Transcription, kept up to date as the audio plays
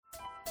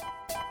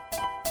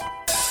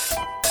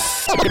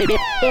It's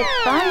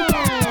fun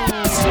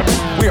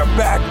time. We are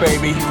back,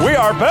 baby. We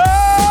are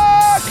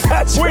back!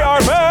 We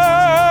are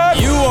back!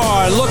 You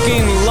are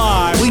looking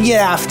live. We get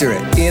after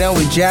it. You know,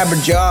 we jabber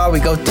jaw, we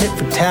go tit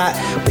for tat,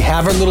 we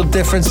have our little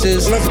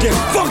differences. Let's get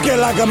funky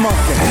like a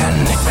monkey.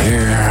 And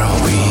here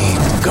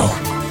we go.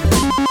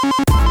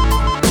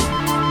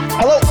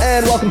 Hello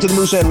and welcome to the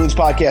Moose and Runes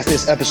podcast.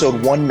 This is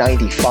episode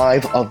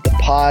 195 of the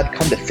pod.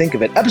 Come to think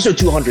of it, episode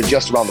 200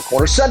 just around the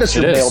corner. Send us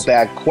your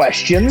mailbag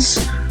questions.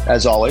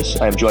 As always,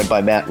 I am joined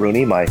by Matt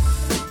Rooney, my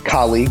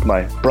colleague,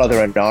 my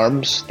brother in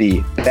arms,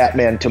 the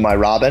Batman to my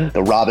Robin,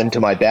 the Robin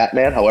to my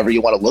Batman, however you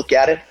want to look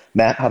at it.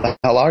 Matt, how the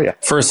hell are you?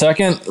 For a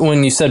second,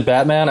 when you said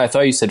Batman, I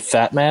thought you said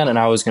Fat Man, and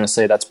I was going to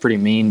say that's pretty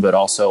mean, but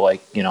also,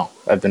 like, you know,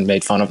 I've been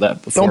made fun of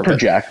that before. Don't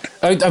project.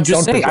 I'm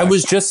just saying. Project. I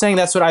was just saying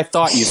that's what I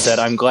thought you said.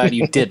 I'm glad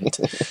you didn't.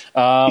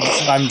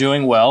 I'm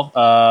doing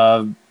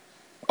well.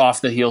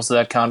 Off the heels of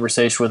that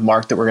conversation with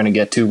Mark that we're going to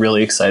get to,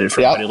 really excited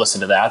for everybody to listen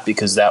to that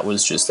because that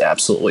was just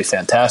absolutely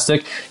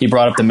fantastic. You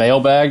brought up the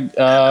mailbag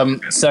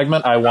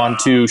segment. I want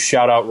to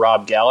shout out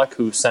Rob Gallick,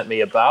 who sent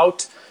me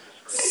about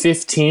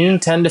 10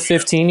 to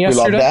 15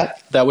 yesterday. We love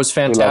that. That was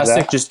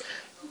fantastic. Just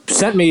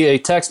sent me a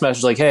text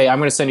message like, "Hey, I'm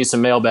going to send you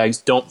some mailbags.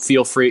 Don't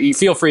feel free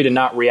to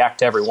not react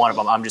to every one of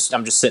them. I'm just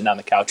sitting on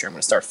the couch here. I'm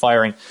going to start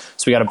firing."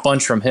 So we got a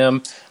bunch from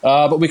him,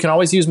 but we can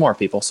always use more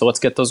people. So let's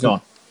get those going.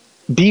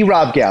 Be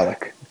Rob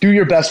Gallick. Do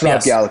your best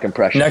Rob Gallick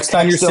impression. Next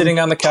time you're sitting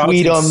on the couch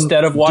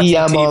instead of watching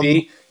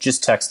TV,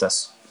 just text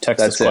us.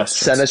 Text us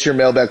questions. Send us your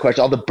mailbag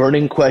questions. All the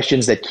burning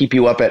questions that keep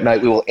you up at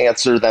night, we will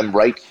answer them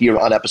right here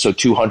on episode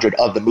 200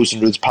 of the Moose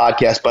and Runes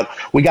podcast. But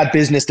we got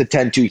business to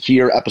tend to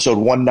here, episode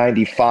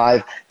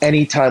 195.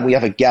 Anytime we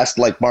have a guest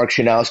like Mark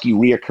Schanowski,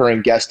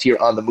 reoccurring guest here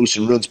on the Moose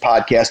and Runes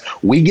podcast,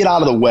 we get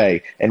out of the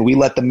way and we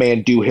let the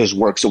man do his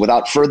work. So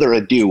without further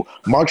ado,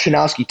 Mark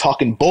Schanowski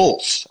talking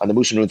Bulls on the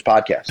Moose and Runes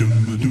podcast.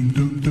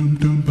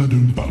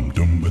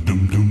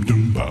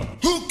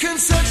 Who can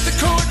set the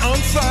court on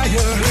fire?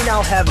 We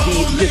now have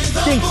the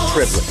distinct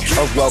privilege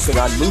of welcoming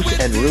on Moose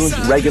and Runes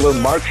regular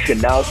Mark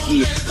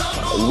Schanowski,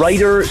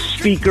 writer,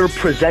 speaker,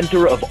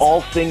 presenter of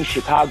all things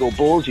Chicago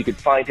Bulls. You can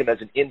find him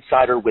as an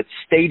insider with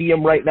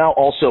Stadium right now,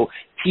 also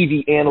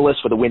TV analyst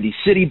for the Windy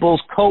City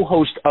Bulls,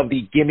 co-host of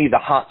the Gimme the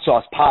Hot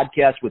Sauce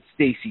podcast with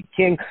Stacey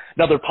King,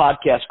 another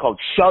podcast called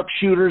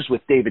Sharpshooters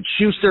with David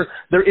Schuster.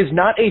 There is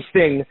not a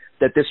thing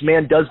that this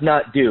man does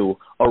not do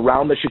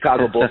around the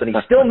Chicago Bulls, and he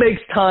still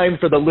makes time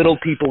for the little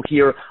people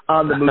here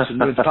on the Moose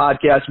and Runes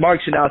podcast. Mark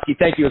Schanowski,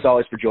 thank you as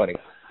always for joining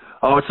us.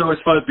 Oh, it's always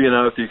fun being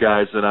on with you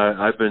guys, and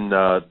I've been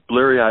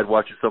bleary-eyed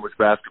watching so much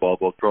basketball,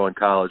 both pro and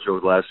college, over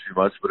the last few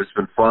months, but it's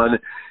been fun.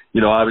 You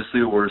know,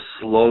 obviously we're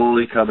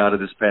slowly coming out of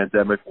this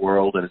pandemic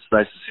world, and it's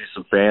nice to see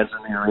some fans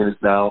in the arenas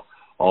now,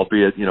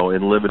 albeit, you know,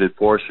 in limited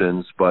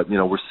portions. But, you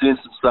know, we're seeing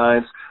some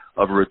signs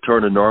of a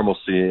return to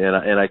normalcy, and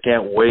I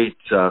can't wait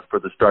for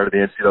the start of the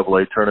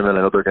NCAA tournament.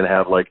 I know they're going to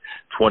have like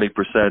 20%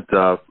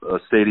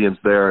 stadiums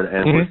there,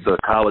 and with the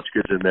college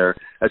kids in there,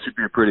 that should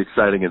be a pretty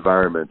exciting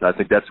environment. I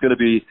think that's going to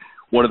be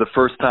one of the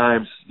first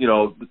times, you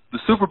know, the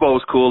Super Bowl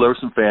was cool. There were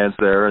some fans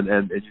there, and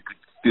you could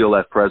feel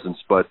that presence.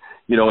 But,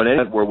 you know, an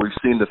event where we've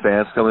seen the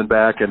fans coming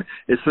back, and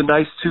it's been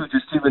nice, too,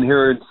 just even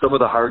hearing some of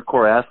the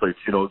hardcore athletes,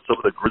 you know, some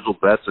of the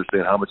grizzled vets are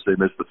saying how much they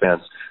miss the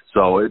fans.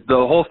 So the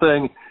whole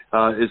thing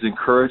is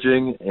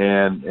encouraging,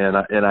 and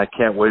I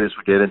can't wait as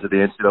we get into the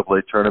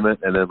NCAA tournament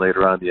and then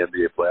later on the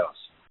NBA playoffs.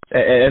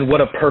 And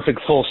what a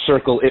perfect full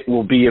circle it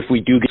will be if we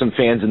do get some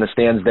fans in the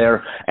stands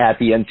there at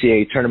the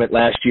NCAA tournament.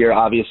 Last year,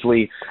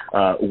 obviously,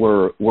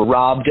 we're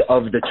robbed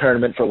of the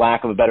tournament, for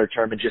lack of a better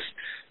term, and just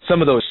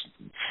some of those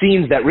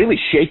scenes that really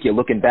shake you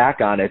looking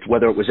back on it,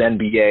 whether it was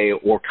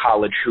NBA or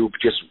college hoop,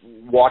 just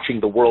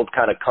watching the world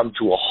kind of come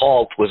to a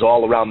halt was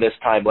all around this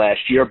time last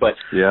year. But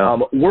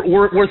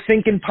we're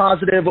thinking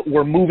positive,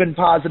 we're moving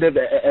positive,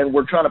 and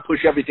we're trying to push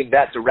everything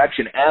that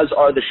direction, as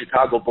are the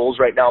Chicago Bulls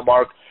right now,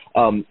 Mark.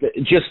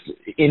 Just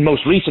in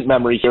most recent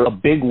memory here, a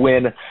big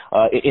win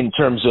in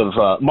terms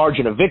of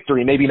margin of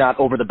victory, maybe not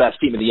over the best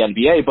team in the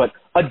NBA, but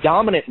a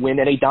dominant win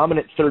and a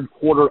dominant third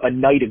quarter a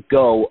night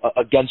ago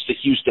against the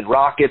Houston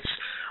Rockets.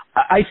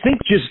 I think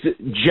just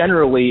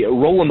generally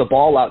rolling the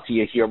ball out to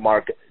you here,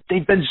 Mark,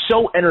 they've been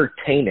so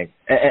entertaining.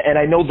 And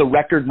I know the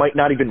record might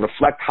not even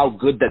reflect how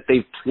good that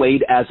they've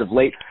played as of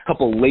late. A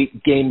couple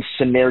late game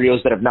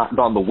scenarios that have not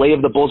gone the way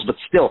of the Bulls, but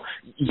still,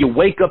 you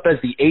wake up as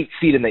the 8th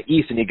seed in the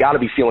East, and you got to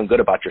be feeling good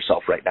about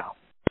yourself right now.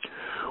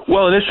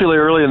 Well, initially,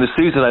 early in the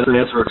season, I think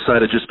fans were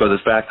excited just by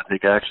the fact that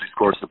they could actually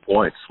score some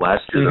points.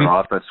 Last year, their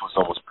offense was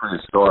almost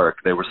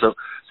prehistoric. They were so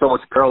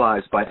much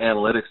paralyzed by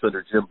analytics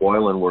under Jim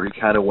Boylan, where he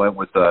kind of went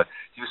with the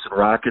Houston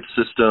Rockets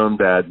system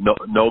that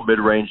no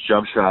mid-range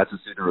jump shots.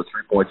 It's either a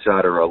three-point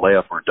shot or a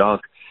layup or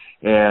dunk.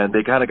 And they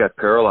kind of got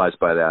paralyzed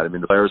by that. I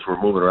mean, the players were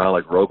moving around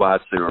like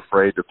robots. They were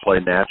afraid to play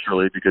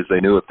naturally because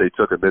they knew if they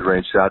took a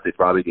mid-range shot, they'd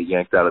probably get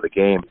yanked out of the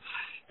game.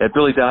 And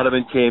Billy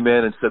Donovan came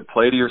in and said,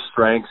 play to your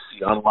strengths.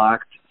 He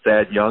unlocked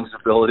Thad Young's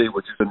ability,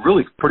 which has been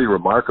really pretty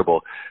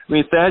remarkable. I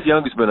mean, Thad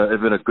Young has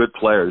been a good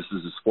player. This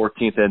is his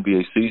 14th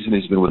NBA season.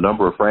 He's been with a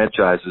number of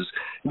franchises.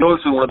 He's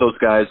always been one of those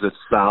guys that's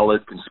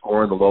solid, can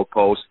score in the low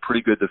post,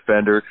 pretty good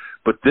defender.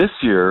 But this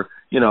year,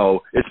 you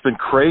know, it's been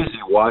crazy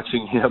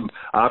watching him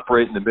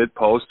operate in the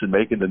mid-post and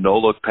making the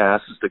no-look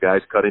passes to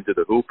guys cutting to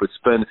the hoop. It's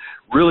been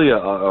really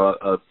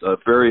a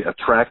very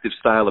attractive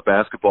style of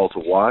basketball to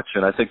watch,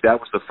 and I think that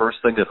was the first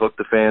thing that hooked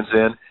the fans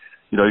in.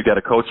 You know, you got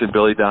a coach in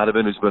Billy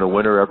Donovan who's been a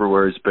winner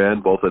everywhere he's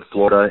been, both at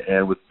Florida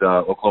and with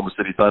Oklahoma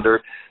City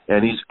Thunder,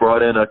 and he's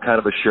brought in a kind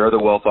of a share the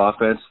wealth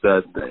offense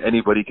that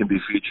anybody can be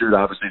featured.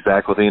 Obviously,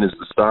 Zach LaVine is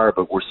the star,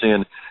 but we're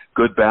seeing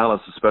good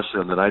balance, especially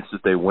on the nights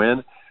that they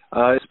win.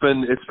 It's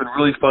been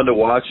really fun to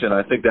watch, and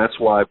I think that's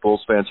why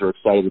Bulls fans are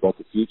excited about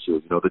the future.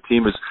 You know, the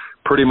team is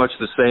pretty much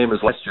the same as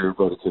last year,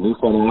 but it's a new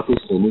front office,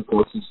 a new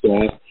coaching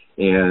staff,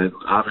 and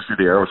obviously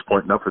the arrow's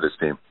pointing up for this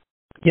team.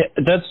 Yeah,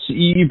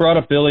 you brought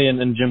up Billy and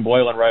Jim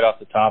Boylen right off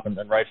the top, and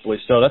rightfully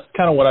so. That's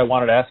kind of what I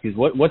wanted to ask you, is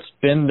what's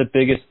been the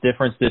biggest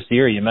difference this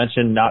year? You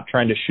mentioned not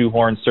trying to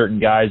shoehorn certain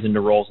guys into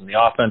roles in the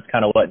offense,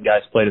 kind of letting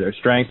guys play to their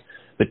strengths.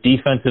 But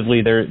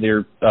defensively,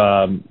 they're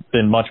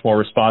been much more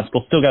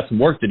responsible. Still got some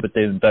work to do, but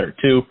they've been better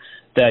too.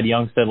 Thad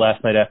Young said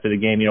last night after the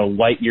game, you know,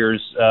 light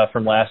years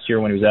from last year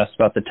when he was asked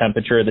about the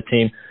temperature of the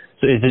team.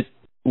 So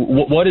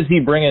what is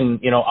he bringing,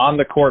 you know, on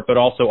the court, but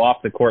also off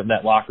the court in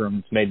that locker room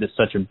that's made this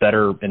such a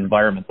better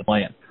environment to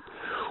play in?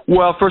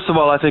 Well, first of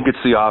all, I think it's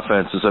the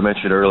offense. As I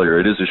mentioned earlier,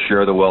 it is a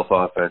share the wealth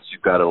offense.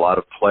 You've got a lot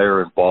of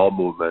player and ball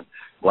movement.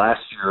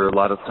 Last year, a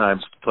lot of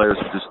times players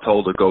were just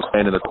told to go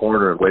stand in the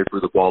corner and wait for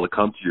the ball to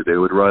come to you. They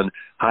would run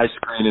high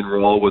screen and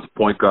roll with a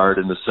point guard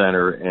in the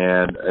center,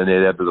 and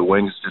they'd have the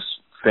wings just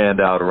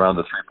fanned out around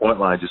the three-point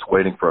line just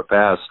waiting for a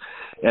pass.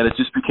 And it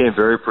just became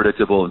very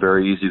predictable and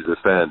very easy to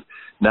defend.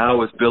 Now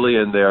with Billy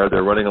in there,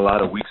 they're running a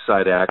lot of weak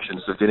side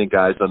actions. They're getting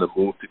guys on the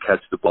move to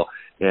catch the ball.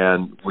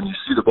 And when you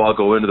see the ball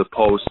go into the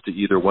post to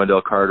either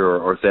Wendell Carter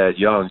or Thad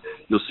Young,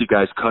 you'll see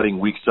guys cutting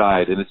weak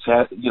side. And it's,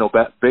 you know,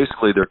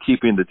 basically they're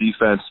keeping the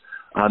defense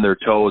on their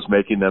toes,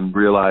 making them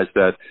realize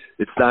that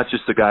it's not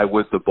just the guy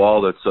with the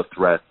ball that's a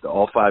threat.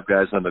 All five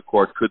guys on the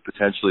court could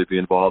potentially be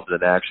involved in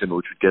an action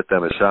which would get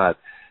them a shot.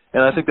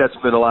 And I think that's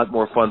been a lot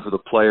more fun for the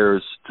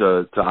players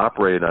to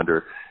operate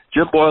under.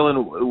 Jim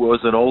Boylen was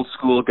an old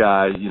school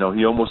guy. You know,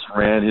 he almost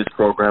ran his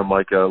program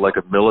like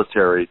a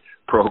military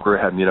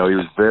program. You know, he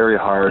was very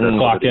hard on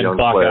the young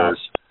players.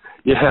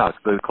 Yeah,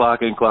 the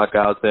clock in, clock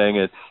out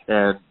thing,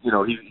 and you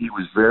know, he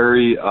was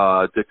very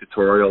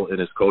dictatorial in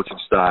his coaching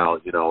style.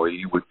 You know,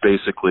 he would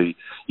basically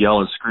yell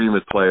and scream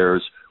at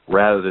players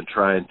rather than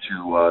trying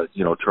to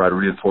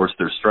reinforce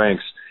their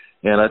strengths.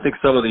 And I think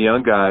some of the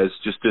young guys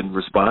just didn't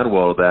respond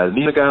well to that. And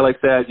even a guy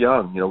like Thad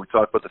Young, you know, we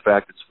talked about the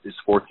fact it's his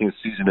 14th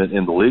season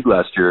in the league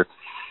last year.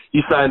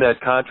 He signed that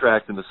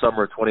contract in the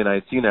summer of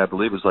 2019, I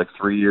believe it was like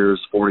 3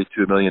 years, $42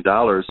 million.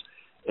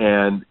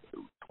 And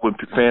when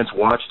fans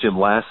watched him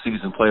last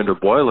season play under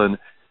Boylen,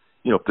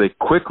 you know, they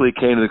quickly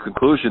came to the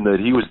conclusion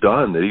that he was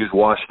done, that he was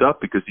washed up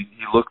because he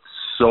looked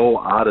so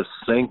out of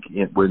sync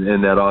in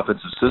that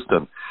offensive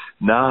system.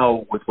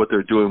 Now, with what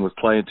they're doing with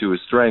playing to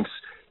his strengths,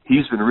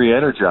 he's been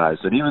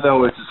re-energized. And even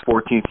though it's his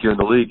 14th year in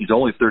the league, he's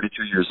only 32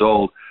 years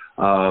old.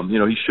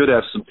 You know, he should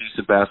have some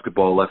decent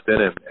basketball left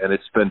in him. And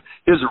it's been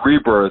his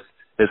rebirth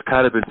has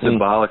kind of been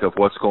symbolic of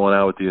what's going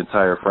on with the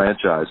entire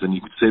franchise. And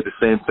you could say the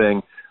same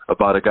thing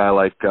about a guy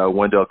like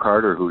Wendell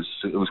Carter, whose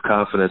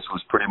confidence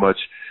was pretty much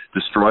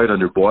destroyed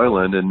under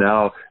Boylen, and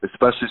now,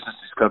 especially since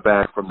he's come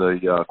back from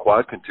the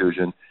quad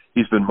contusion,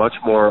 he's been much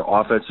more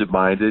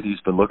offensive-minded.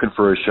 He's been looking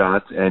for a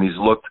shot, and he's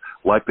looked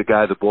like the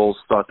guy the Bulls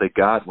thought they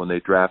got when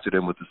they drafted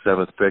him with the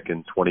 7th pick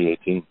in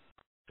 2018.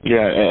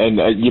 Yeah,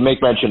 and you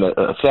make mention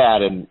of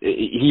Thad, and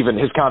even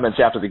his comments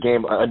after the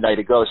game a night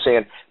ago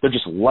saying they're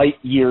just light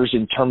years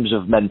in terms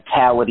of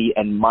mentality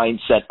and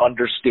mindset,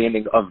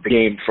 understanding of the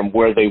game from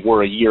where they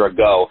were a year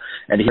ago.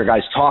 And to hear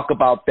guys talk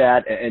about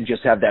that and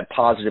just have that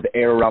positive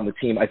air around the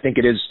team, I think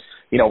it is,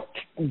 you know,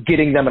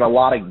 getting them in a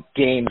lot of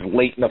games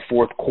late in the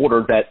fourth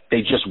quarter that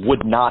they just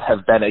would not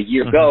have been a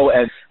year ago.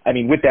 And, I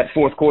mean, with that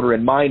fourth quarter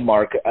in mind,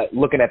 Mark,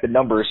 looking at the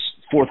numbers,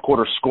 fourth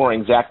quarter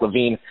scoring, Zach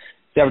LaVine,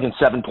 averaging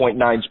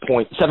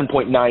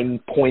 7.9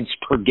 points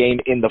per game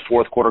in the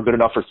fourth quarter, good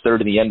enough for third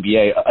in the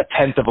NBA, a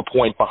tenth of a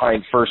point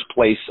behind first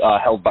place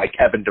held by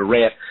Kevin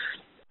Durant.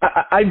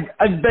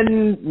 I've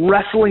been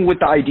wrestling with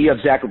the idea of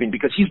Zach LaVine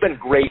because he's been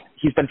great.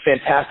 He's been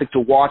fantastic to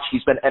watch.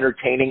 He's been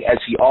entertaining, as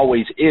he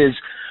always is.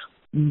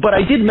 But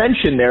I did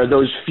mention there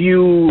those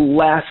few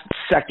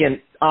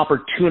last-second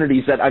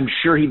opportunities that I'm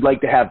sure he'd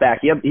like to have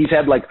back. He's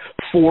had like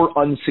 4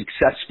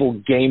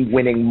 unsuccessful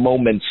game-winning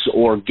moments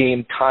or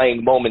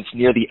game-tying moments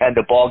near the end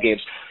of ball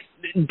games.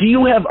 Do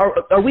you have?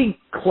 Are we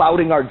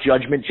clouding our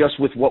judgment just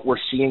with what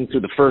we're seeing through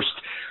the first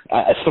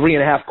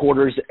 3.5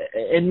 quarters,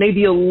 and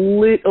maybe a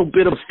little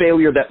bit of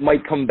failure that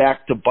might come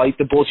back to bite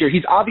the Bulls here?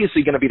 He's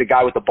obviously going to be the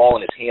guy with the ball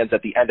in his hands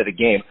at the end of the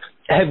game.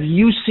 Have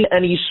you seen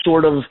any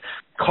sort of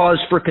cause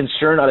for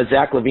concern out of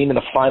Zach LaVine in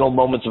the final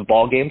moments of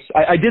ball games?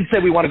 I did say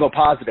we want to go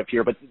positive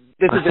here, but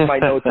in my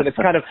notes, and it's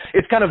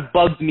kind of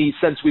bugged me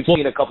since we've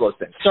seen a couple of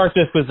things. Start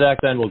this with Zach,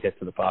 then we'll get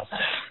to the positive.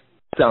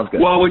 Sounds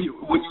good. Well, when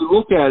you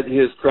look at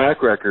his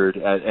track record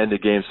at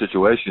end-of-game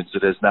situations,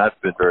 it has not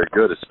been very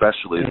good,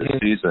 especially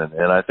this season.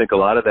 And I think a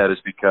lot of that is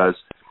because,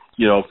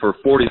 for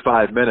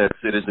 45 minutes,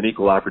 it is an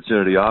equal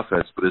opportunity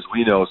offense. But as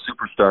we know,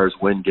 superstars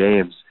win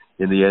games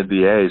in the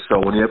NBA.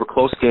 So when you have a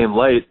close game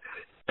late,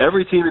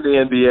 every team in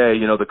the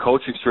NBA, the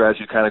coaching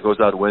strategy kind of goes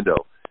out the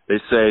window. They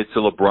say to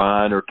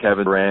LeBron or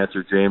Kevin Durant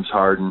or James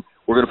Harden,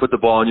 we're going to put the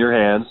ball in your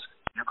hands.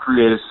 You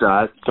create a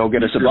shot. Go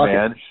get us a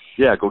bucket.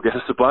 Yeah, go get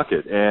us a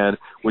bucket. And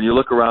when you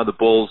look around the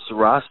Bulls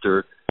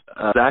roster,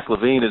 Zach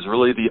LaVine is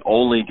really the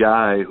only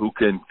guy who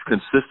can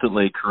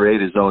consistently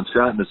create his own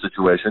shot in the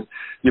situation.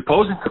 The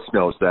opposing coach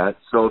knows that.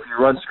 So if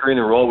you run screen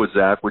and roll with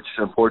Zach, which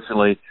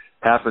unfortunately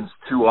happens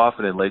too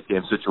often in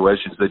late-game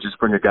situations, they just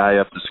bring a guy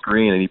up the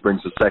screen and he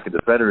brings a second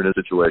defender in a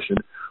situation.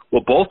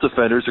 Well, both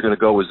defenders are going to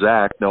go with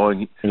Zach,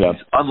 knowing he's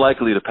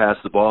unlikely to pass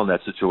the ball in that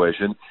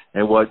situation.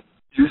 And what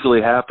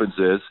usually happens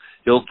is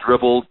he'll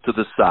dribble to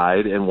the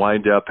side and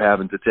wind up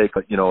having to take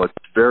a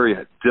very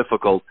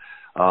difficult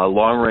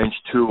long-range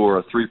 2 or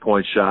a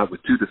 3-point shot with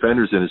 2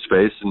 defenders in his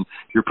face, and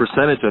your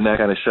percentage on that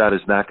kind of shot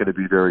is not going to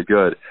be very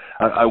good.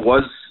 I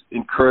was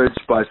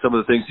encouraged by some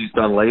of the things he's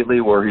done lately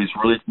where he's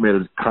really made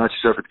a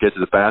conscious effort to get to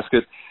the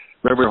basket.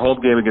 Remember the home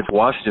game against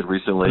Washington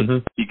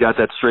recently, he got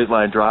that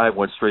straight-line drive,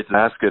 went straight to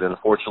the basket, and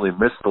unfortunately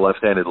missed the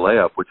left-handed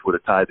layup, which would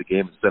have tied the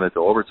game and sent it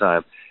to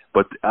overtime.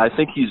 But I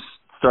think he's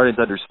starting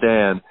to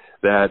understand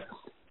that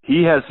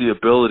he has the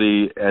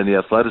ability and the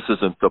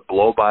athleticism to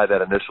blow by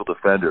that initial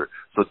defender.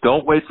 So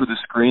don't wait for the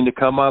screen to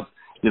come up.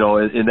 In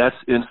that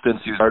instance,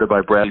 he was guarded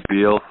by Bradley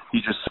Beal. He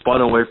just spun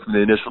away from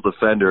the initial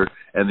defender,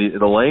 and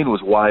the lane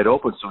was wide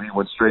open, so he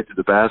went straight to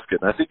the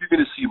basket. And I think you're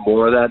going to see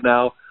more of that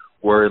now,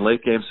 where in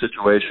late-game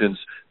situations,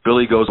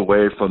 Billy goes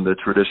away from the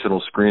traditional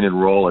screen and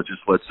roll and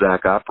just lets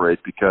Zach operate,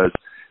 because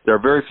there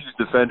are very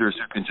few defenders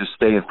who can just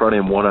stay in front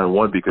of him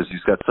one-on-one, because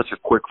he's got such a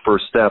quick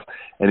first step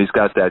and he's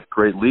got that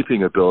great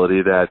leaping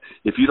ability that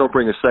if you don't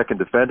bring a second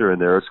defender in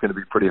there, it's going to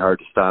be pretty hard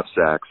to stop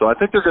Zach. So I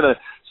think they're going to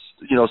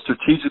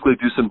strategically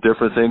do some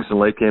different things in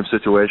late-game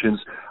situations.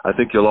 I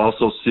think you'll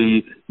also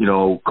see,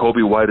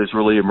 Kobe White has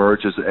really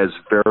emerged as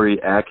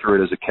very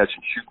accurate as a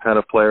catch-and-shoot kind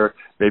of player.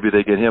 Maybe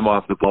they get him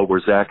off the ball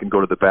where Zach can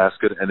go to the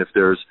basket, and if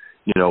there's,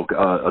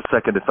 a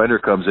second defender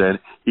comes in,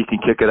 he can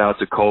kick it out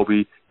to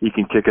Kobe. He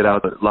can kick it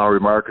out to Lauri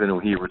Markkanen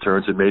when he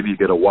returns, and maybe you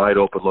get a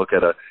wide-open look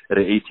at an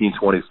 18,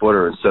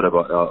 20-footer instead of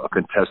a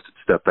contested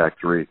step-back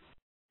three.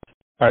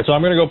 All right, so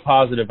I'm going to go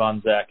positive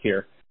on Zach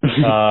here.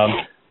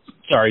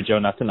 Sorry, Joe,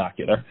 not to knock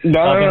you there.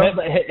 No.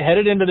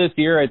 Headed into this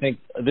year, I think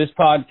this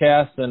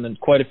podcast and then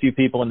quite a few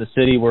people in the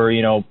city were,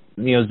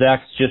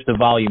 Zach's just a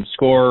volume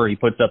scorer. He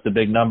puts up the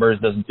big numbers,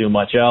 doesn't do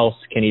much else.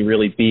 Can he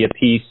really be a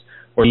piece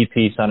or be a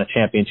piece on a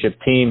championship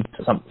team?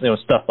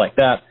 Stuff like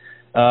that.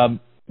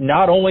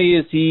 Not only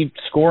is he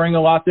scoring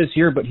a lot this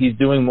year, but he's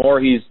doing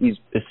more. He's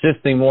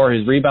assisting more.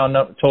 His rebound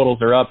totals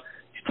are up.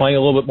 He's playing a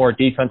little bit more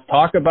defense.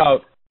 Talk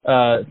about,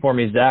 for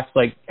me, Zach,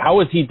 how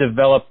has he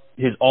developed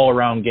his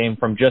all-around game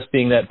from just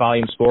being that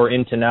volume scorer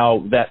into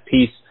now that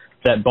piece,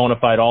 that bona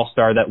fide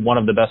all-star, that one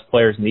of the best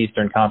players in the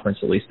Eastern Conference,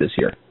 at least this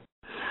year?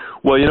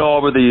 Well,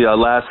 over the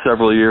last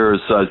several years,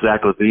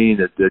 Zach LaVine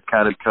had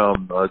kind of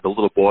become the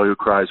little boy who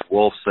cries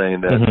wolf,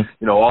 saying that,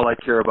 all I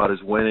care about is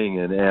winning,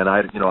 and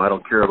I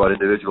don't care about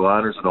individual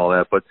honors and all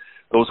that. But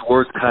those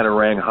words kind of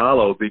rang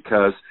hollow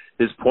because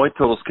his point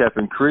totals kept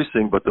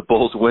increasing, but the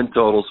Bulls' win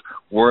totals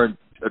weren't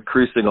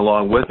increasing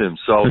along with him.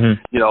 So,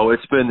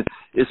 it's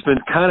been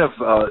kind of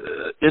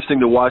interesting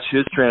to watch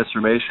his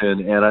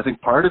transformation, and I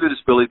think part of it is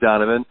Billy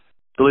Donovan.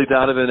 Billy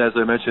Donovan, as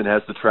I mentioned,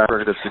 has the track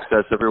record of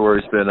success everywhere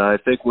he's been. And I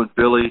think when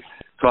Billy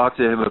talked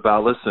to him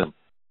about, listen,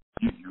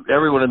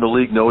 everyone in the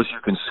league knows you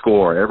can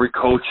score. Every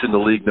coach in the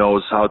league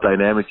knows how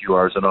dynamic you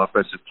are as an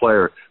offensive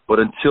player. But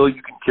until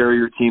you can carry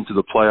your team to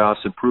the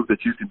playoffs and prove that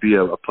you can be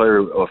a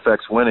player who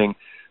affects winning,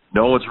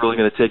 no one's really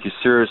going to take you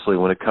seriously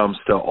when it comes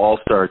to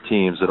all-star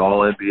teams and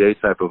all-NBA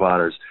type of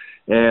honors.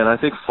 And I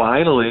think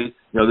finally,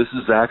 this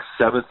is Zach's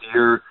 7th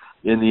year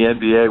in the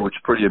NBA, which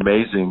is pretty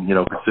amazing,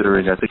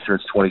 considering I think he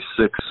turns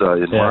 26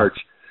 in March.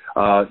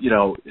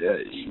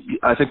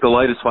 I think the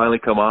light has finally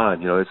come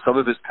on. Some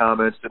of his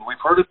comments, and we've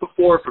heard it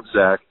before from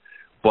Zach,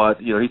 but,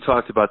 he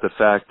talked about the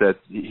fact that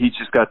he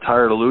just got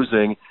tired of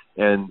losing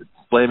and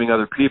blaming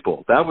other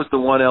people. That was the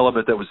one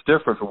element that was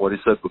different from what he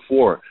said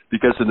before,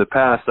 because in the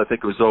past, I think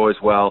it was always,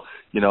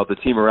 the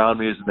team around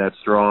me isn't that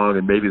strong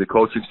and maybe the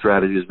coaching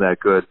strategy isn't that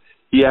good.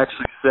 He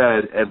actually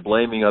said, and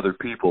blaming other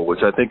people,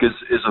 which I think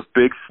is a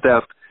big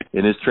step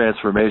in his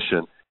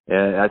transformation.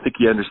 And I think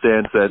he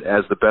understands that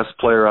as the best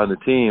player on the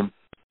team,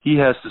 he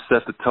has to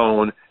set the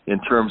tone in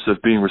terms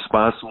of being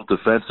responsible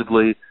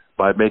defensively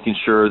by making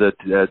sure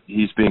that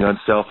he's being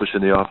unselfish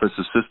in the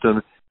offensive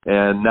system.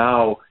 And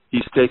now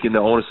he's taking the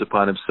onus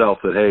upon himself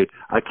that, hey,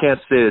 I can't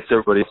say it's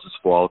everybody else's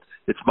fault.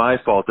 It's my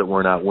fault that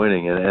we're not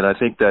winning. And I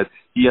think that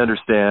he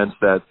understands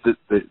that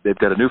they've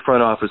got a new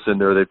front office in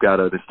there. They've got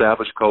an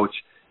established coach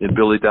in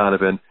Billy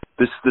Donovan.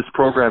 this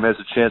program has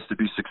a chance to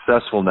be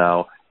successful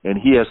now, and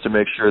he has to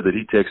make sure that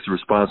he takes the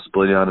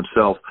responsibility on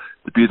himself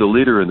to be the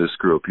leader in this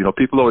group. You know,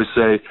 people always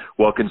say,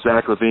 well, can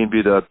Zach LaVine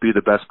be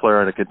the best player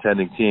on a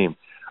contending team?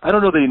 I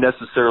don't know that he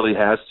necessarily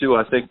has to.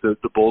 I think the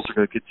Bulls are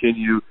going to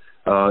continue,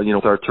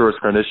 with Arturas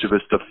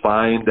Karnisovas to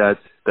find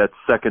that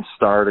second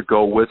star to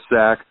go with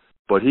Zach,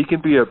 but he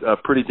can be a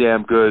pretty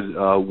damn good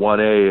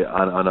 1A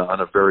on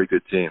a very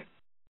good team.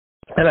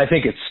 And I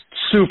think it's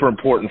super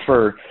important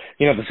for,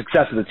 the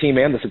success of the team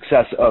and the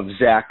success of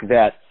Zach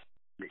that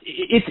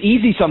it's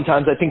easy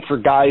sometimes, I think, for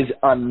guys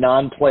on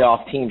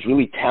non-playoff teams,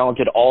 really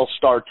talented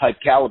all-star type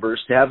calibers,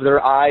 to have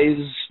their eyes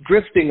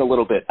drifting a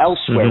little bit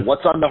elsewhere. Mm-hmm.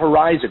 What's on the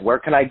horizon? Where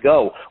can I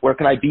go? Where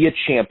can I be a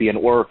champion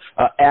or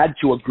add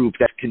to a group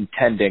that's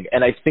contending?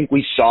 And I think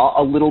we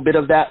saw a little bit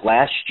of that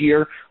last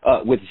year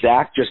with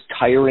Zach, just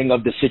tiring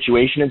of the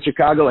situation in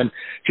Chicago, and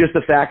just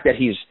the fact that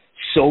he's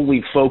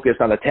solely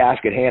focused on the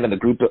task at hand and the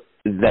group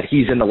that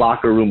he's in the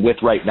locker room with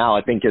right now,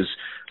 I think has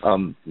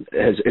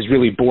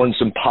really borne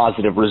some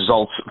positive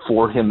results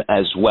for him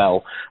as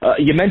well.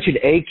 You mentioned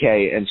AK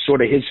and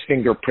sort of his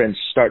fingerprints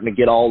starting to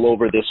get all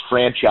over this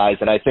franchise,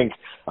 and I think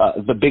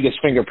the biggest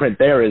fingerprint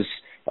there is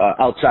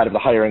outside of the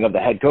hiring of the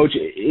head coach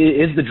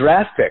is the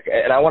draft pick.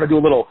 And I want to do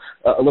a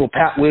little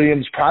Pat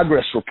Williams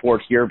progress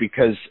report here,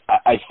 because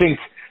I think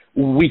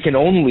we can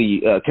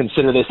only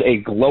consider this a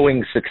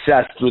glowing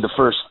success through the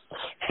first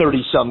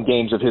 30-some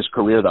games of his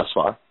career thus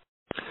far.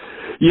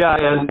 Yeah,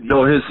 and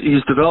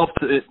he's developed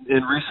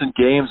in recent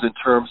games in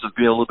terms of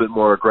being a little bit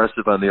more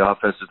aggressive on the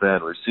offensive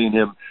end. We've seen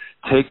him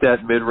take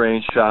that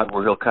mid-range shot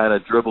where he'll kind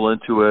of dribble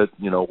into it,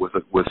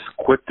 with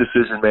quick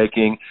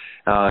decision-making.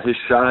 His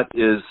shot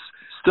is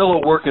still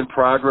a work in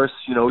progress.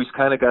 He's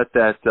kind of got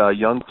that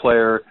young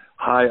player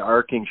high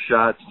arcing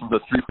shot from the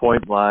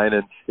three-point line,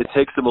 and it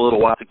takes him a little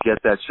while to get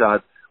that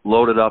shot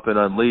loaded up and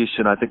unleashed,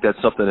 and I think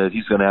that's something that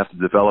he's going to have to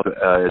develop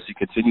as he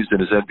continues in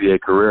his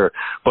NBA career.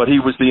 But he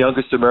was the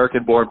youngest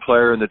American-born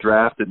player in the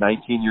draft at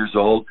 19 years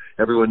old.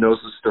 Everyone knows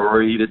the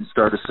story. He didn't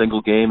start a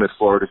single game at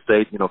Florida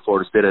State.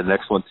 Florida State had an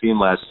excellent team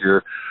last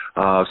year,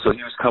 so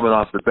he was coming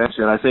off the bench.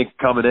 And I think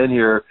coming in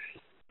here,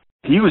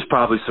 he was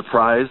probably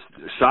surprised,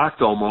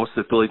 shocked almost,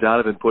 that Billy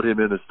Donovan put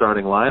him in the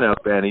starting lineup,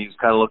 and he's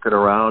kind of looking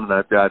around, and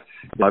I've got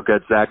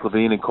Zach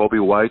LaVine and Kobe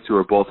White, who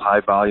are both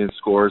high-volume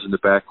scorers in the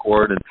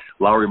backcourt, and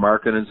Lauri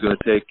Markkanen's going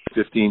to take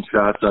 15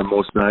 shots on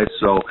most nights.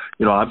 So,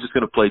 I'm just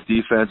going to play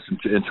defense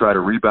and try to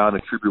rebound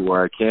and contribute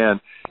where I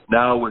can.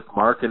 Now with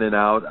Markkanen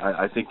out,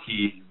 I think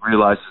he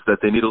realizes that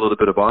they need a little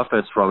bit of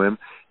offense from him,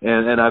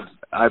 and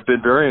I've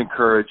been very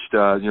encouraged.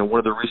 One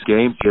of the recent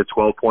games, he had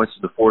 12 points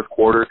in the fourth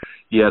quarter.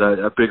 He had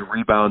a big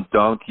rebound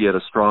dunk. He had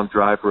a strong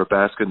drive for a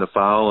basket and a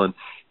foul. And,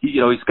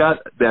 he's got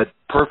that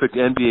perfect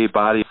NBA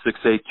body,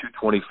 6'8",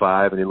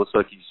 225, and he looks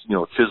like he's,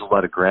 chiseled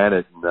out of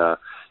granite.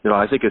 And,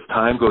 I think as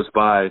time goes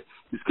by,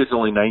 this kid's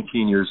only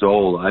 19 years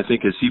old. I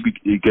think as he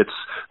gets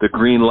the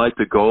green light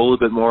to go a little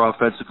bit more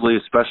offensively,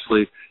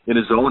 especially in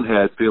his own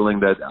head,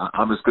 feeling that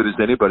I'm as good as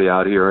anybody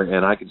out here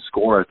and I can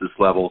score at this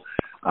level,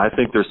 I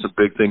think there's some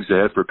big things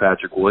ahead for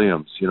Patrick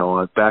Williams.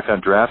 Back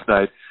on draft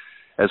night,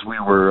 as we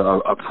were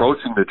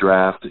approaching the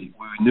draft, we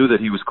knew that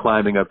he was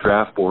climbing up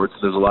draft boards.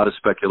 There's a lot of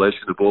speculation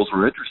the Bulls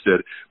were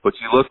interested, but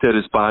you looked at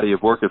his body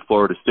of work at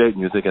Florida State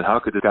and you're thinking, how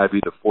could this guy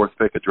be the fourth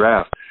pick of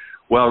draft?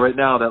 Well, right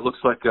now that looks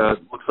like a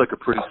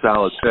pretty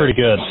solid pick.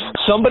 Pretty good.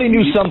 Somebody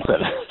knew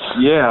something.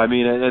 Yeah,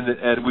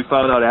 and we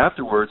found out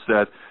afterwards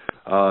that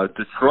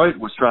Detroit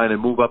was trying to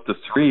move up to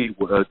 3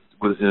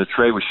 in a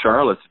trade with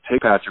Charlotte to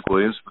take Patrick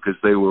Williams because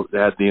they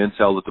had the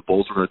intel that the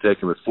Bulls were going to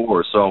take him at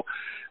 4. So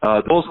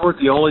the Bulls weren't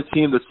the only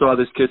team that saw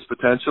this kid's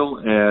potential,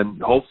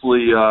 and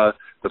hopefully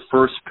the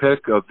first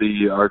pick of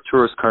the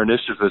Arturas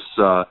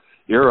Karnisovas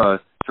era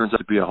turns out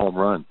to be a home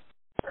run.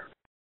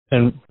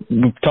 And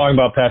talking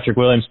about Patrick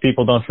Williams,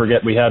 people don't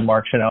forget we had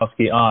Mark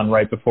Schanowski on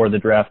right before the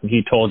draft, and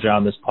he told you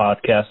on this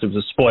podcast it was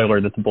a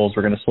spoiler that the Bulls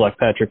were going to select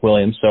Patrick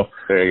Williams. So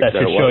that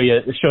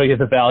should show you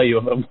the value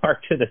of a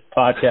Mark to this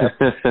podcast.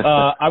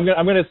 I'm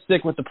going to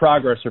stick with the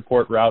progress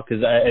report route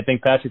because I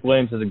think Patrick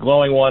Williams is a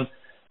glowing one.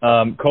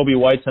 Kobe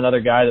White's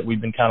another guy that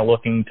we've been kind of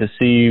looking to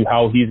see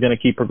how he's going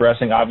to keep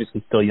progressing.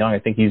 Obviously still young. I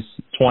think he's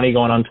 20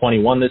 going on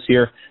 21 this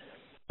year.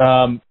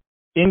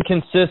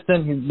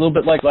 Inconsistent. He's a little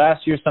bit like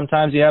last year.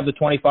 Sometimes you have the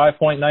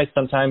 25-point night.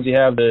 Sometimes you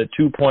have the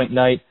 2-point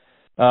night.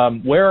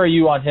 Where are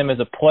you on him as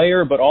a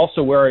player, but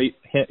also where are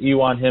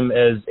you on him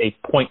as a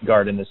point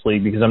guard in this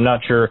league? Because I'm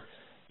not sure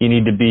you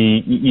need to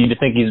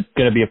think he's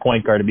going to be a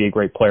point guard to be a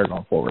great player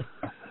going forward.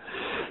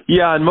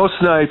 Yeah, and most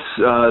nights,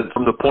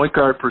 from the point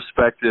guard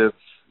perspective,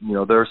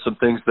 there are some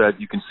things that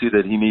you can see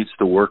that he needs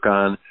to work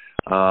on.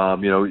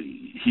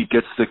 He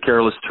gets the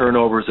careless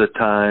turnovers at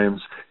times.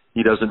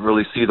 He doesn't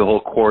really see the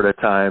whole court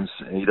at times,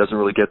 and he doesn't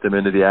really get them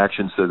into the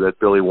action that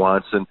Billy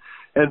wants.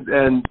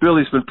 And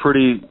Billy's been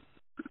pretty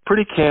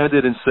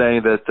candid in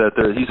saying that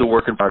he's a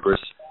work in progress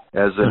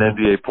as an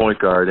NBA point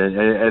guard. And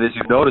as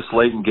you've noticed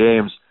late in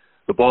games,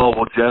 the ball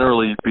will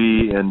generally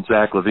be in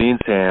Zach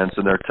LaVine's hands,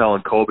 and they're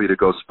telling Kobe to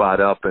go spot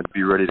up and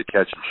be ready to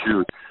catch and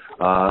shoot.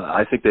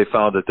 I think they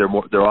found that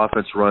their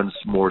offense runs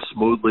more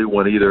smoothly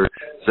when either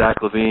Zach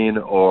LaVine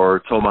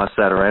or Tomas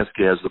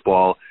Satoransky has the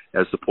ball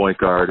as the point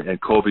guard,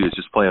 and Kobe is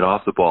just playing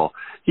off the ball.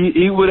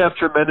 He would have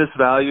tremendous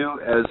value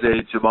as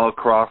a Jamal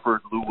Crawford,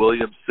 Lou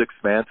Williams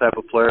six-man type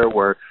of player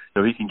where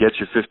he can get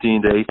you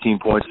 15 to 18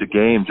 points a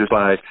game just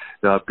by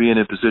being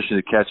in position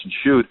to catch and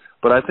shoot.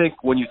 But I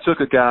think when you took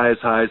a guy as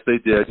high as they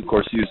did, of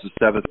course he was the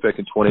 7th pick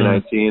in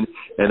 2019,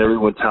 and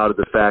everyone touted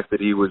the fact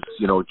that he was,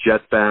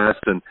 jet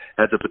fast and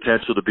had the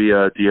potential to be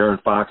a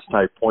De'Aaron Fox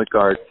type point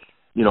guard.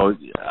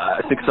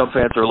 I think some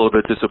fans are a little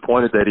bit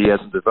disappointed that he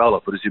hasn't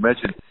developed. But as you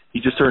mentioned,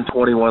 he just turned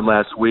 21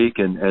 last week,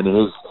 and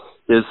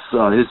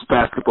his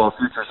basketball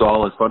future's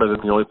all in front of him.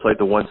 He only played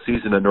the one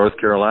season in North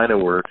Carolina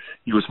where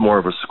he was more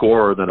of a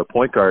scorer than a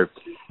point guard.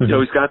 Mm-hmm.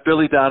 He's got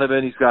Billy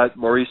Donovan, he's got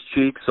Maurice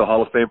Cheeks, a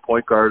Hall of Fame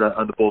point guard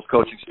on the Bulls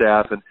coaching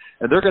staff, and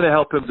they're going to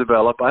help him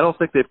develop. I don't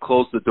think they've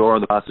closed the door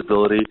on the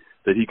possibility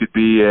that he could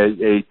be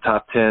a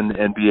top 10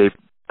 NBA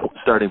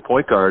starting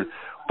point guard.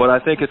 But I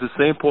think at the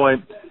same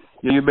point,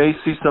 you may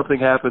see something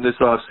happen this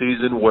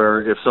offseason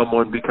where if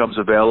someone becomes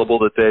available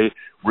that they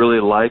really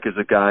like as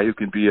a guy who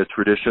can be a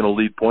traditional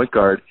lead point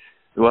guard,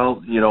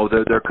 well,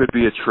 there could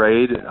be a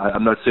trade.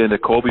 I'm not saying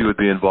that Kobe would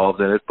be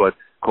involved in it, but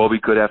Kobe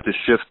could have to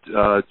shift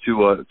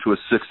to a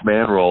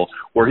six-man role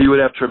where he would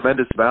have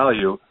tremendous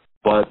value,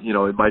 but,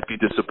 it might be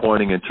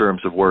disappointing in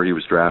terms of where he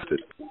was drafted.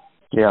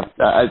 Yeah,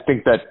 I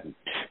think that,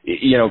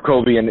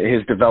 Kobe and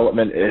his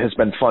development has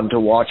been fun to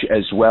watch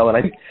as well. And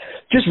I think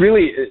just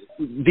really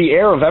the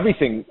air of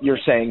everything you're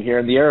saying here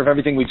and the air of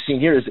everything we've seen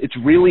here is it's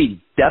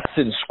really depth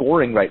in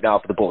scoring right now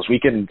for the Bulls. We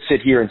can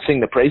sit here and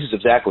sing the praises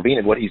of Zach LaVine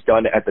and what he's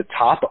done at the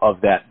top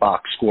of that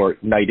box score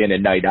night in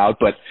and night out,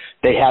 but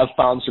they have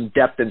found some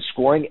depth in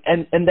scoring,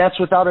 and that's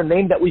without a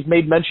name that we've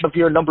made mention of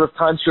here a number of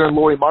times here in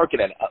Lauri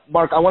Markkanen.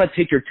 Mark, I want to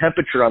take your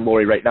temperature on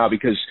Lauri right now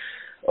because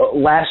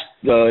last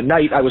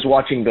night I was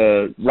watching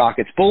the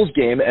Rockets-Bulls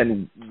game,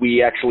 and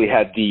we actually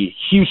had the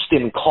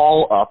Houston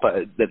call up.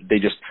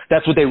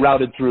 That's what they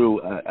routed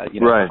through.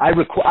 Right.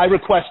 I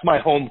request my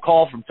home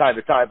call from time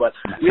to time, but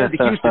we had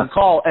the Houston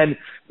call, and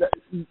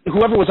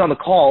whoever was on the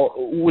call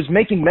was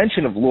making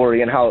mention of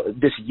Lauri and how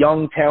this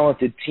young,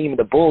 talented team,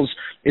 the Bulls,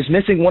 is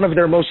missing one of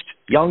their most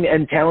young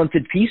and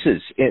talented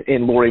pieces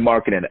in Lauri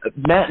Markkanen.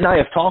 Matt and I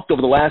have talked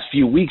over the last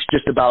few weeks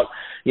just about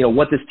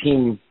what this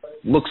team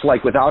looks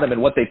like without him and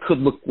what they could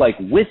look like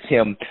with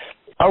him.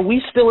 Are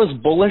we still as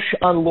bullish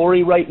on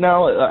Lauri right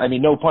now? I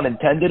mean, no pun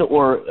intended,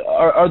 or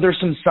are there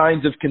some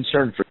signs of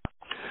concern for him?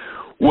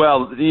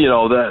 Well, the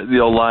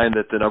old line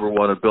that the number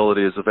one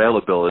ability is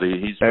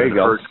availability. He's been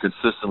hurt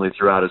consistently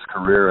throughout his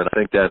career, and I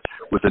think that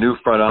with the new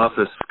front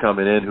office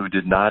coming in who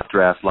did not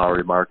draft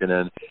Lauri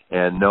Markkanen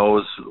and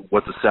knows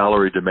what the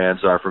salary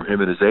demands are from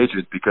him and his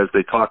agent because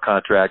they talk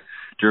contract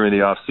during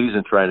the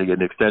offseason trying to get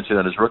an extension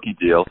on his rookie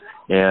deal,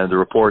 and the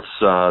reports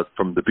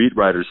from the beat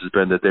writers has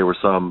been that they were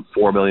some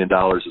 $4 million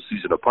a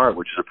season apart,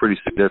 which is a pretty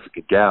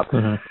significant gap.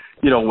 Mm-hmm.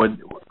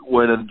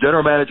 When a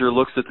general manager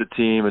looks at the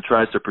team and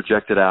tries to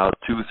project it out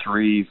 2,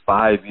 3,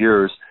 5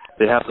 years,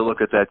 they have to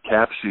look at that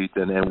cap sheet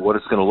and what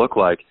it's going to look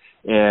like.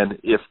 And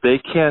if they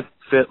can't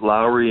fit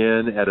Lauri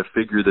in at a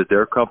figure that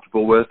they're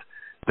comfortable with,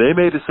 they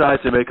may decide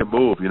to make a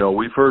move.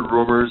 We've heard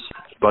rumors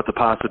about the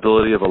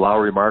possibility of a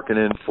Lauri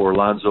Markkanen for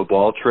Lonzo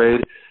Ball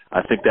trade.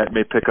 I think that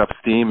may pick up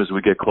steam as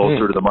we get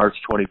closer to the March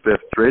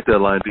 25th trade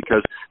deadline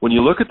because when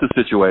you look at the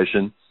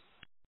situation,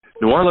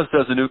 New Orleans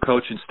has a new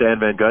coach in Stan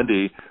Van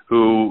Gundy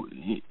who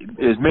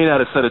may not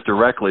have said it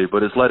directly,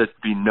 but has let it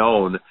be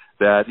known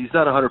that he's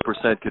not 100%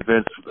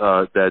 convinced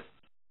that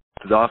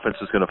the offense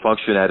is going to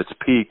function at its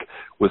peak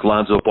with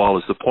Lonzo Ball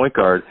as the point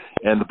guard.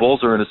 And the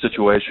Bulls are in a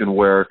situation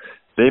where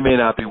they may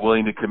not be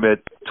willing to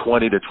commit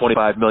 $20 to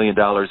 $25 million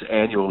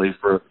annually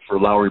for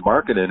Lauri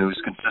Markkanen, who's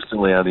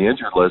consistently on the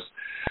injured list.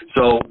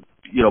 So,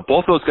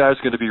 both those guys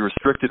are going to be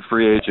restricted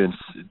free agents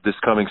this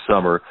coming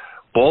summer.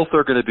 Both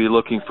are going to be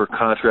looking for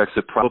contracts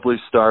that probably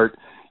start,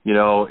 in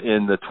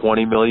the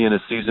 $20 million a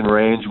season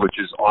range, which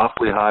is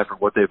awfully high for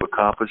what they've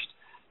accomplished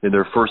in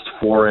their first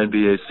 4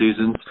 NBA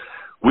seasons.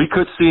 We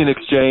could see an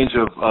exchange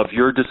of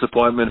your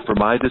disappointment for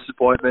my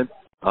disappointment.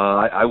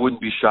 I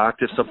wouldn't be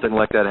shocked if something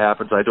like that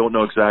happens. I don't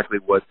know exactly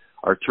what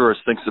Arturas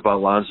thinks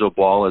about Lonzo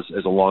Ball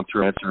as a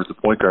long-term answer at the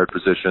point guard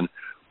position,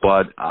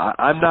 but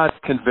I'm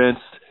not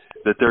convinced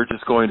that they're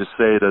just going to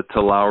say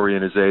to Lauri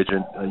and his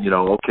agent,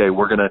 okay,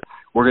 we're going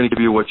to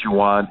give you what you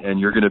want, and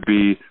you're going to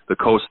be the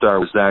co-star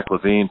with Zach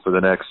LaVine for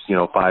the next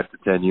 5 to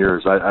 10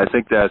 years. I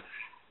think that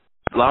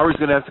Lauri's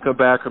going to have to come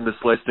back from this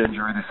latest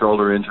injury, the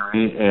shoulder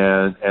injury,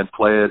 and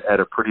play it at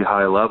a pretty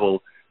high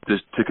level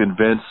to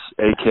convince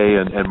AK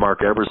and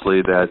Mark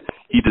Eversley that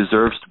he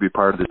deserves to be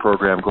part of the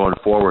program going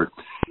forward.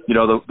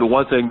 The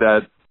one thing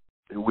that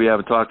we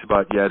haven't talked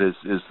about yet is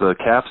the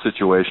cap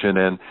situation,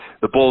 and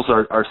the Bulls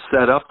are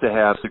set up to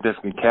have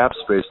significant cap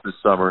space this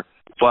summer,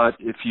 but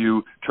if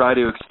you try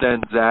to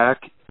extend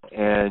Zach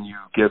and you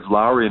give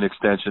Lauri an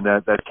extension,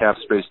 that cap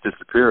space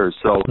disappears.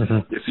 So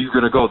if you're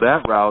going to go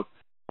that route,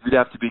 you'd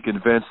have to be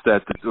convinced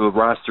that the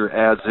roster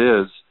as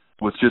is,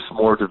 with just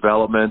more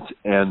development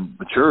and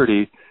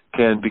maturity,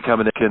 can become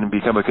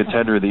a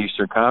contender in the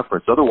Eastern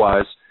Conference.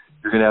 Otherwise,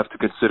 you're going to have to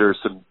consider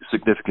some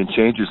significant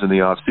changes in the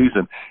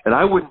offseason. And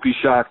I wouldn't be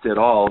shocked at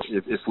all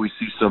if we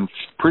see some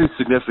pretty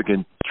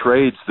significant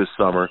trades this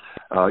summer,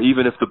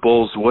 even if the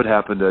Bulls would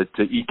happen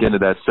to eke into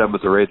that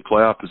 7th or 8th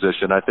playoff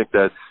position. I think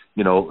that,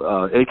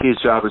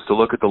 AK's job is to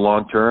look at the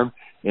long term,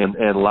 and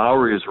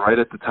Lowry is right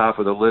at the top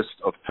of the list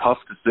of tough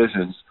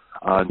decisions.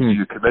 Do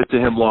you commit to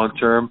him long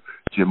term?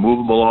 Do you move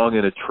him along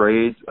in a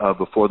trade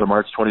before the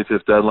March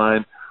 25th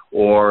deadline?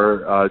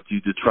 Or do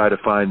you try to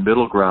find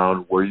middle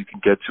ground where you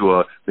can get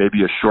to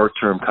maybe a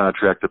short-term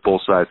contract that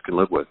both sides can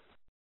live with?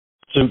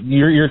 So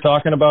you're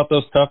talking about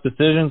those tough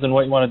decisions and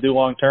what you want to do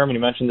long-term, and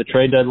you mentioned the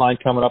trade deadline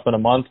coming up in a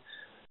month.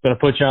 Going to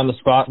put you on the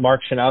spot. Mark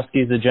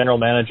Schanowski is the general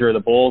manager of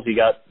the Bulls. You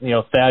got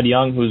Thad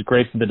Young, who's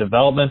great for the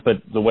development, but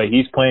the way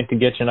he's playing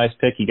could get you a nice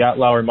pick. You got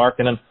Lauri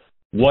Markkanen.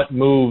 What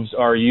moves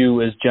are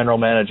you as general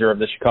manager of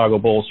the Chicago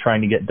Bulls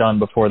trying to get done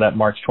before that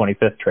March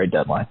 25th trade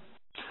deadline?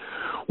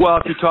 Well,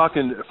 if you're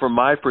talking from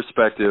my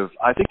perspective,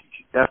 I think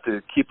you have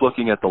to keep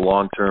looking at the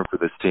long term for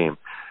this team.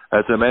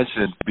 As I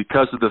mentioned,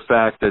 because of the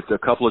fact that a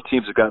couple of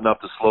teams have gotten up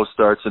to slow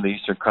starts in the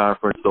Eastern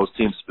Conference, those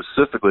teams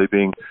specifically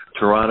being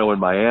Toronto and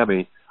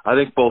Miami, I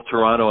think both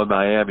Toronto and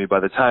Miami, by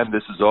the time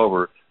this is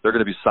over, they're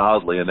going to be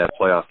solidly in that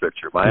playoff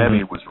picture.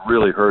 Miami was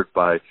really hurt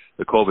by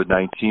the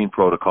COVID-19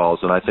 protocols,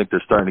 and I think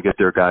they're starting to get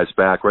their guys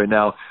back. Right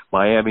now,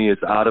 Miami is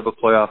out of a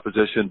playoff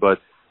position, but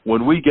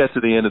when we get to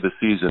the end of the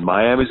season,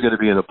 Miami's going to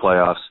be in the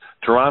playoffs.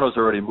 Toronto's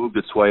already moved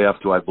its way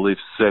up to, I believe,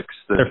 6th.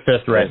 They're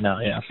 5th right now,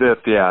 yeah.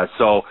 5th, yeah.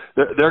 So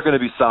they're going to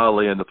be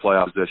solidly in the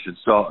playoff position.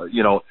 So,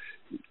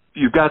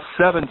 you've got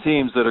 7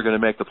 teams that are going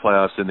to make the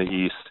playoffs in the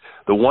East.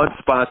 The one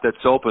spot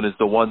that's open is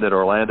the one that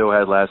Orlando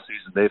had last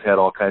season. They've had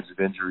all kinds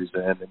of injuries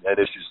and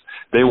issues.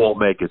 They won't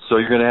make it. So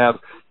you're going to have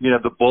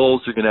the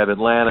Bulls, you're going to have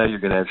Atlanta, you're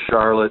going to have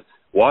Charlotte.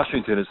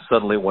 Washington has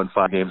suddenly won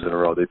 5 games in a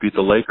row. They beat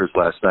the Lakers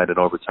last night in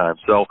overtime.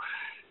 So,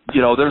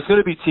 there's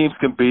going to be teams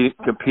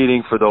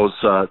competing for those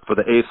for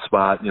the 8th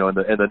spot, and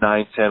the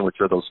 9, 10, which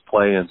are those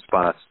play-in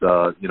spots,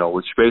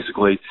 which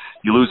basically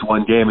you lose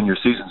one game and your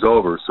season's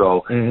over.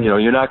 So,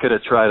 you're not going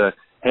to try to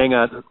hang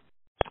on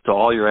to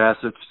all your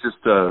assets just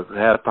to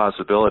have a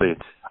possibility.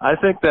 I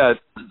think that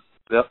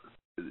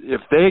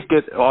if they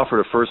get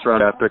offered a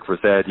first-round draft pick for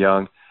Thad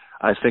Young,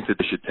 I think that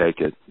they should take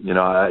it.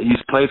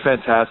 He's played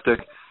fantastic.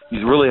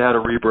 He's really had a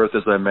rebirth,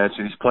 as I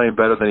mentioned. He's playing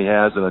better than he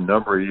has in a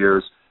number of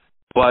years.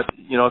 But,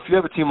 if you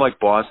have a team like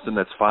Boston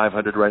that's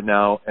 500 right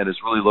now and is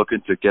really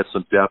looking to get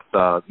some depth,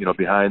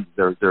 behind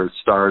their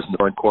stars in the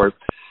front court,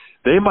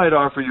 they might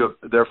offer you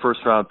their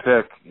first-round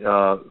pick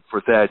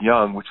for Thad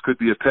Young, which could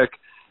be a pick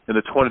in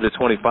the 20 to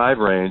 25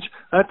 range.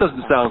 That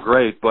doesn't sound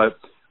great, but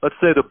let's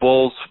say the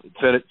Bulls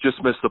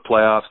just missed the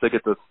playoffs. They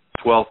get the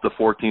 12th to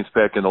 14th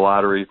pick in the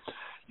lottery.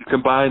 You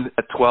combine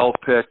a 12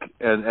 pick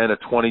and a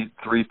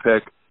 23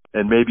 pick,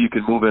 and maybe you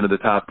can move into the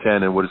top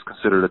 10 in what is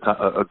considered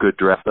a good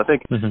draft. I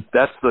think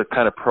that's the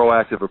kind of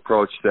proactive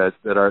approach that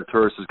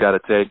Arturas has got to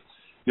take.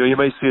 You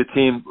may see a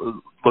team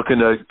looking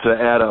to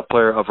add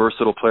a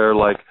versatile player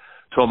like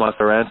Tomas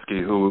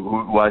Saransky,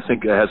 who I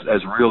think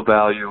has real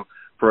value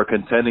for a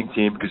contending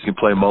team because he can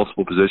play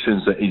multiple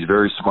positions. He's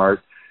very smart,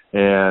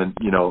 and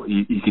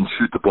he can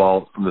shoot the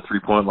ball from the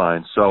 3-point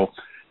line. So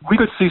we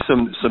could see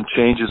some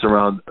changes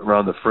around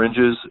the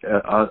fringes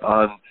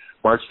on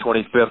March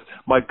 25th.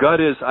 My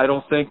gut is I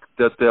don't think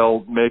that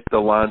they'll make the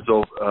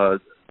Lonzo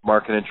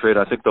Markkanen trade.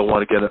 I think they'll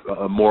want to get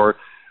a more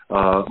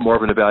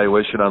of an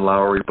evaluation on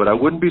Lowry, but I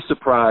wouldn't be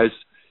surprised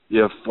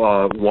if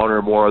one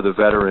or more of the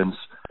veterans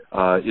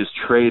is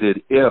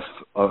traded if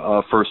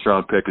a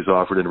first-round pick is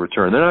offered in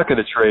return. They're not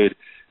going to trade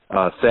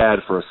Thad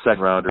for a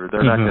second-rounder.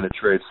 They're not going to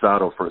trade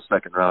Sato for a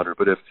second-rounder.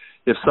 But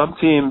if some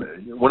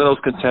team, one of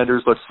those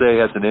contenders, let's say,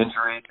 has an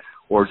injury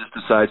or just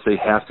decides they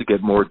have to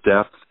get more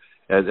depth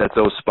at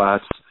those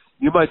spots,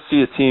 you might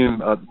see a team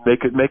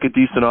make a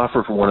decent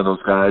offer for one of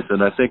those guys.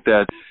 And I think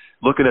that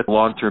looking at the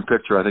long-term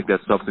picture, I think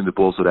that's something the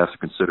Bulls would have to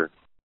consider.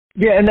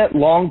 Yeah, and that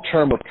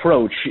long-term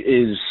approach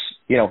is,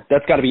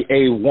 that's got to be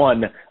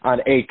A1 on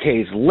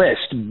AK's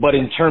list. But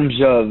in terms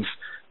of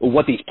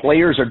what these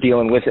players are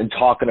dealing with and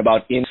talking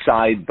about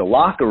inside the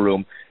locker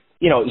room,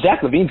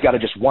 Zach LaVine's got to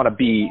just want to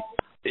be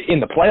in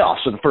the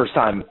playoffs for the first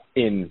time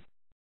in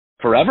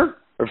forever.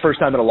 Or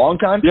first time in a long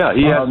time? Yeah,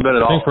 he hasn't been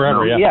at all.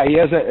 Forever, yeah. Yeah, he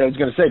hasn't. I was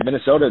going to say,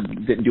 Minnesota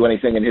didn't do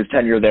anything in his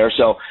tenure there.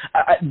 So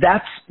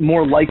that's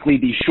more likely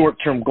the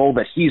short-term goal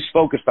that he's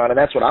focused on, and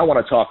that's what I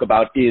want to talk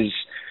about is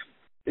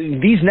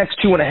these next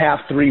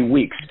 2.5, 3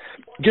 weeks.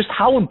 Just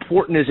how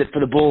important is it for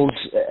the Bulls?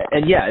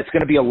 And, yeah, it's going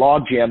to be a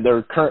logjam.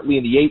 They're currently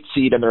in the 8th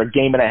seed, and they're a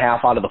game and a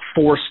half out of the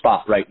 4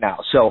 spot right now.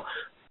 So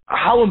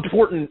how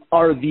important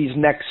are these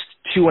next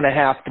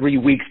 2.5, 3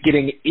 weeks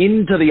getting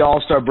into the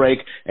All-Star break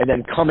and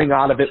then coming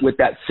out of it with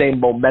that same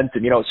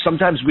momentum?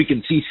 Sometimes we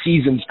can see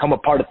seasons come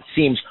apart at the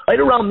seams right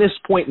around this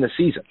point in the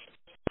season.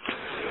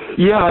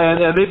 Yeah,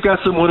 and they've got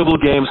some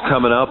winnable games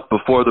coming up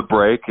before the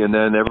break, and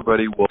then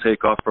everybody will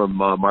take off from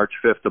March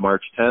 5th to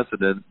March 10th, and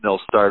then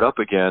they'll start up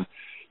again.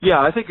 yeah,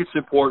 I think it's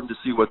important to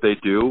see what they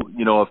do.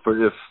 You know, if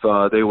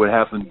they would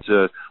happen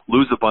to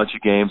lose a bunch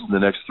of games in the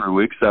next 3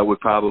 weeks, that would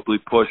probably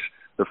push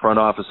the front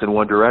office in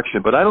one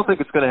direction. But I don't think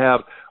it's going to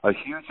have a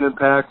huge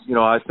impact. You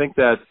know, I think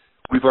that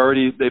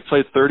they've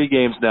played 30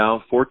 games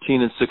now,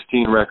 14-16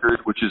 record,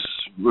 which is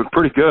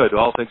pretty good,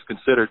 all things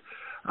considered.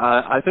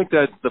 I think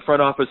that the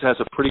front office has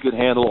a pretty good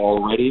handle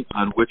already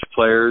on which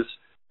players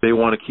they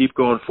want to keep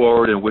going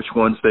forward and which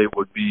ones they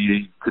would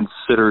be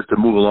considered to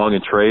move along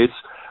in trades.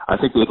 I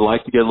think they'd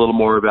like to get a little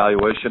more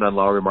evaluation on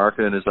Lauri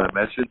Markkanen, as I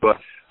mentioned, but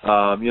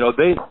you know,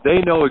 they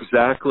know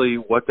exactly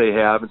what they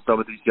have in some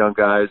of these young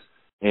guys,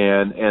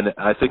 and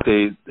I think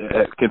they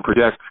can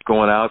project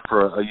going out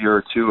for a year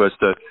or two as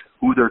to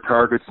who their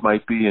targets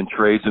might be in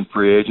trades and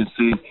free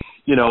agency.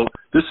 You know,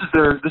 this is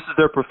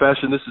their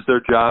profession, this is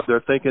their job.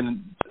 They're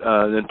thinking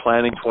and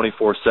planning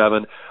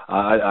 24/7.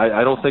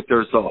 I don't think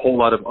there's a whole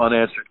lot of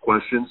unanswered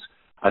questions.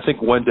 I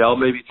think Wendell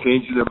may be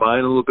changing their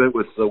mind a little bit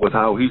with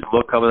how he's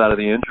looked coming out of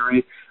the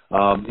injury.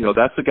 You know,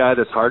 that's a guy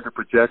that's hard to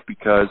project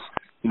because,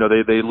 you know,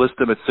 they list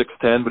him at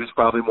 6'10", but he's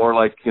probably more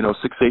like, you know,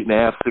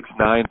 6'8.5",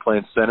 6'9",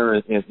 playing center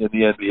in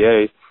the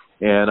NBA.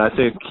 And I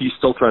think he's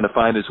still trying to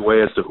find his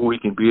way as to who he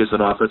can be as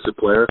an offensive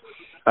player.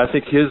 I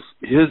think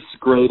his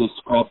grade is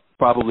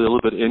probably a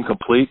little bit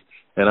incomplete.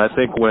 And I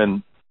think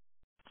when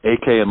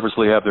AK and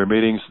Mosley have their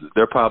meetings,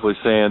 they're probably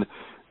saying,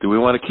 do we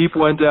want to keep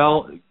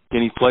Wendell?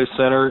 Can he play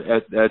center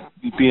at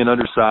being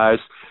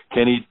undersized?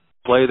 Can he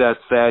play that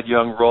Thad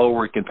Young role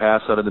where he can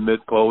pass out of the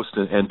mid-post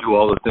and do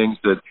all the things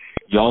that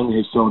Young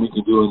has shown he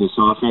can do in this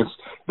offense?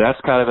 That's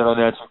kind of an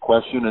unanswered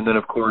question. And then,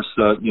 of course,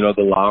 you know,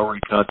 the Lowry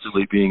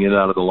constantly being in and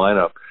out of the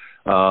lineup.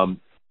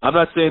 I'm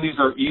not saying these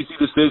are easy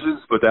decisions,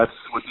 but that's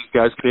what these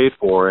guys paid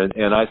for.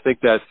 And I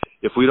think that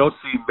if we don't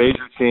see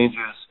major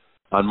changes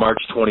on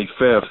March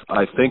 25th,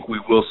 I think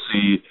we will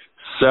see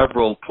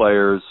several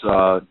players,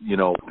 you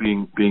know,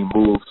 being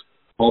moved.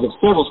 Well,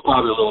 several's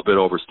probably a little bit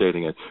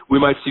overstating it. We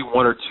might see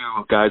one or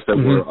two guys that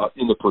were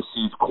in the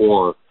perceived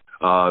core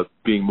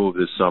being moved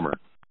this summer.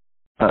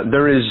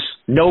 There is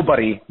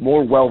nobody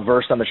more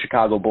well-versed on the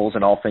Chicago Bulls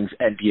and all things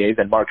NBA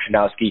than Mark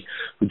Schanowski,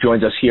 who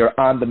joins us here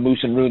on the Moose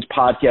and Runes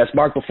podcast.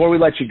 Mark, before we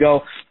let you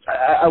go,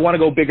 I want to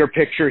go bigger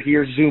picture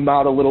here, zoom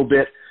out a little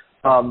bit.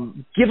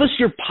 Give us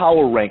your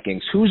power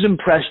rankings. Who's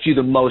impressed you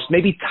the most?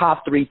 Maybe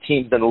top three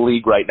teams in the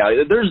league right now.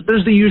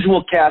 There's the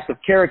usual cast of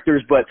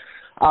characters, but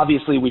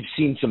obviously we've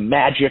seen some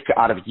magic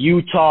out of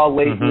Utah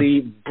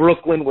lately.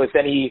 Brooklyn with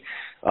any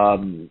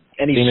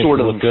sort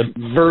of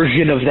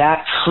version of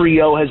that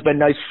trio has been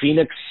nice.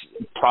 Phoenix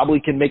probably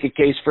can make a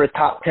case for a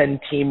top 10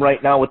 team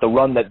right now with the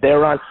run that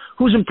they're on.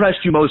 Who's impressed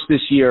you most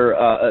this year,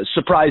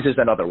 surprises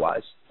and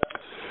otherwise?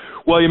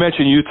 Well, you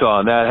mentioned Utah,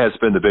 and that has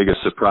been the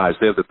biggest surprise.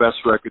 They have the best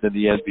record in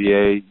the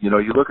NBA. You know,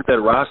 you look at that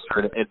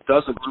roster, and it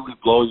doesn't really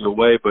blow you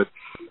away, but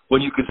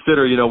when you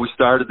consider, you know, we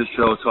started the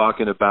show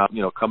talking about,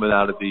 you know, coming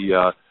out of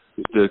the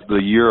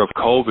year of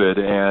COVID,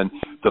 and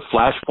the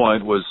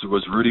flashpoint was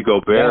Rudy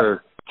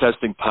Gobert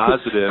testing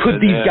positive.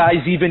 Could these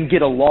guys even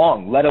get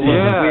along, let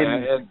alone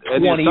win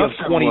 20 of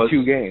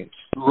 22 games?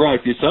 Right.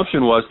 The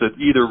assumption was that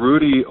either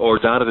Rudy or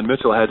Donovan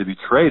Mitchell had to be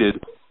traded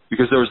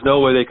because there was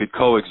no way they could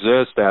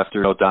coexist after,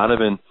 you know,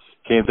 Donovan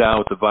came down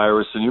with the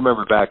virus. And you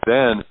remember back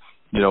then,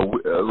 you know,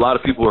 a lot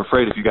of people were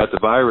afraid if you got the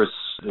virus,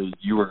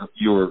 you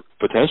were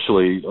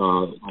potentially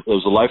it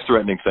was a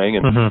life-threatening thing,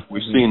 and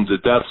we've seen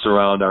the deaths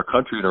around our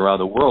country and around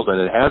the world,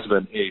 and it has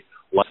been a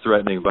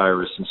life-threatening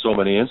virus in so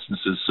many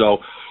instances.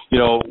 So, you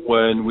know,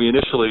 when we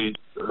initially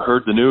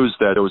heard the news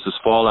that there was this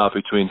fallout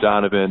between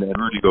Donovan and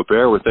Rudy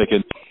Gobert, we're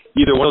thinking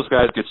either one of those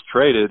guys gets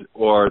traded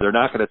or they're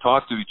not going to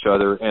talk to each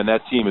other, and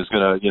that team is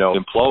going to, you know,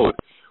 implode.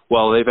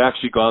 Well, they've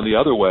actually gone the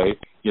other way.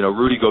 You know,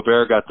 Rudy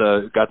Gobert got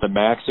the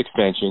max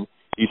extension.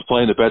 He's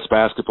playing the best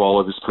basketball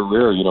of his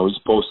career. You know,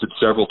 he's posted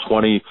several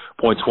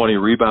 20-point,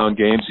 20-rebound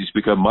games. He's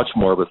become much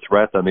more of a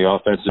threat on the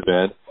offensive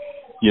end.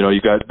 You know,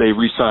 they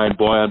re-signed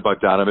Bojan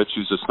Bogdanovic,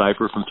 who's a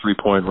sniper from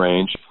three-point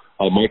range.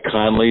 Mike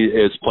Conley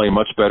is playing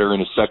much better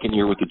in his second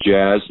year with the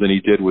Jazz than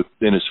he did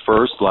in his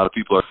first. A lot of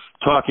people are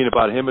talking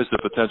about him as the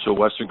potential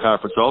Western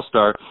Conference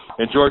All-Star.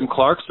 And Jordan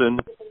Clarkson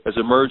has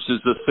emerged as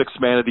the sixth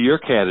Man of the Year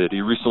candidate.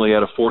 He recently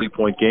had a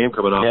 40-point game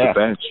coming off the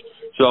bench.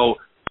 So,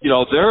 you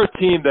know, they're a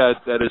team that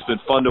has been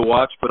fun to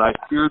watch, but I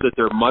fear that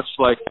they're much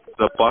like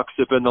the Bucks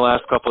have been the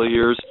last couple of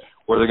years,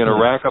 where they're going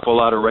to rack up a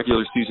lot of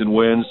regular season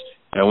wins,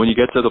 and when you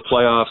get to the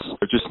playoffs,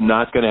 they're just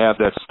not going to have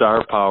that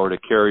star power to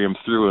carry them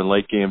through in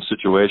late game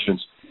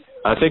situations.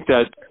 I think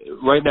that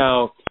right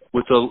now,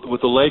 with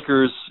the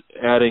Lakers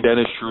adding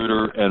Dennis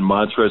Schroeder and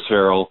Montrezl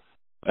Harrell,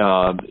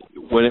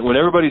 when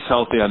everybody's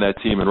healthy on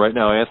that team, and right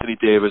now Anthony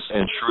Davis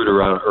and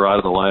Schroeder are out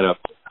of the lineup,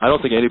 I don't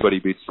think anybody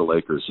beats the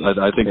Lakers.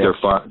 I think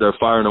they're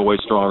far and away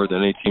stronger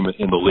than any team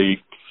in the league.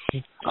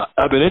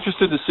 I've been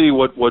interested to see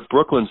what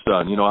Brooklyn's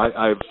done. You know,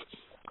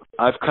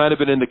 I've kind of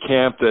been in the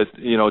camp that,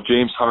 you know,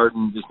 James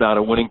Harden is not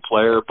a winning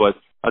player, but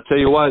I'll tell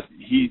you what,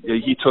 he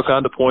took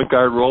on the point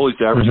guard role. He's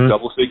averaging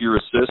double-figure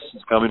assists.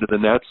 He's coming to the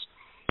Nets.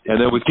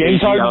 And then with James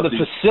Harden, the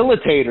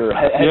facilitator,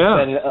 has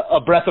been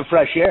a breath of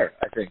fresh air.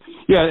 think.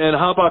 Yeah, and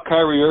how about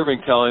Kyrie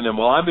Irving telling him,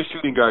 well, I'm the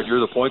shooting guard, you're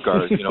the point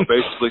guard,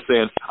 basically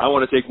saying, I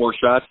want to take more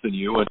shots than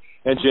you.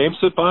 And James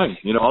said, fine.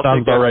 I'll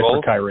sounds take that about right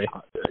role. for Kyrie.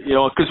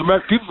 Because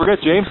people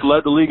forget James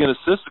led the league in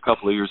assists a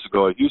couple of years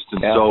ago at Houston.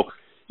 Yeah. So,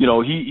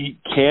 he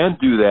can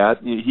do that.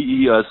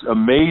 He has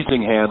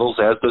amazing handles,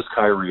 as does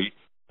Kyrie.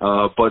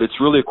 But it's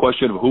really a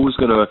question of who's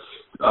going to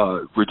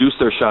reduce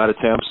their shot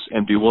attempts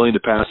and be willing to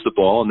pass the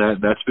ball, and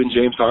that's been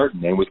James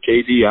Harden. And with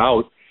KD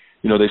out,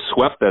 they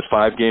swept that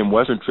 5-game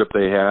Western trip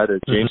they had. And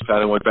James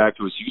kind of went back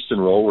to his Houston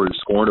role where he's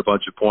scoring a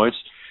bunch of points,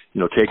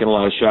 taking a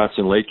lot of shots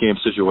in late-game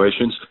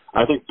situations.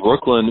 I think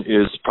Brooklyn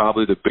is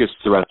probably the biggest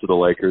threat to the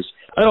Lakers.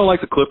 I don't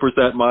like the Clippers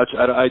that much.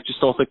 I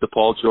just don't think the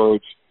Paul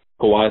George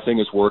Kawhi thing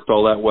has worked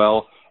all that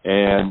well.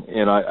 And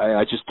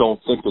I just don't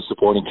think the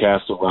supporting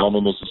cast around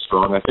him is as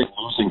strong. I think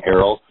losing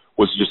Harrell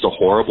was just a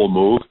horrible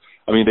move.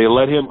 I mean, they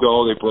let him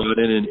go. They brought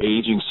in an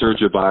aging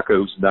Serge Ibaka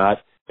who's not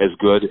as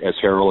good as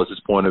Harrell at this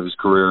point of his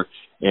career.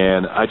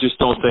 And I just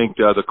don't think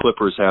the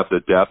Clippers have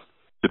the depth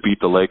to beat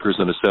the Lakers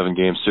in a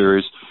 7-game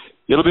series.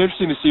 It'll be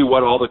interesting to see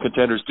what all the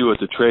contenders do at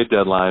the trade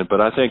deadline.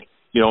 But I think,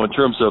 in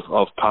terms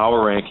of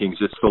power rankings,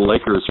 it's the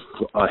Lakers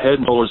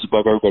head and shoulders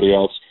above everybody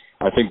else.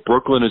 I think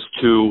Brooklyn is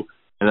 2.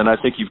 And then I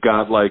think you've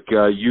got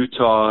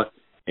Utah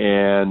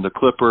and the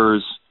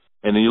Clippers.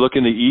 And then you look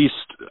in the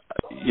East,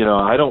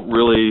 I don't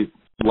really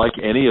like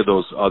any of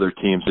those other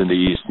teams in the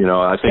East.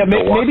 I think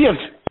maybe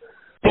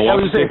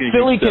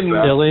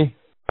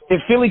if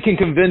Philly can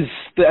convince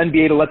the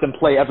NBA to let them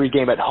play every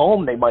game at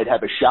home, they might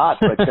have a shot.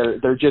 But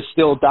they're just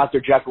still Dr.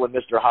 Jekyll and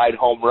Mr. Hyde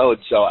home road.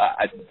 So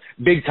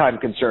big time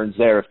concerns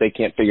there if they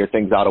can't figure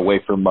things out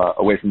away from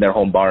their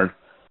home barn.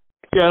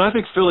 Yeah, and I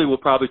think Philly will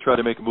probably try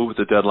to make a move at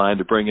the deadline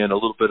to bring in a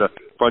little bit of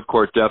front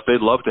court depth.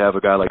 They'd love to have a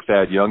guy like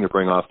Thad Young to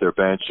bring off their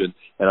bench, and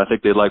I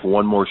think they'd like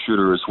one more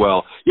shooter as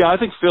well. Yeah, I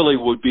think Philly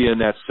would be in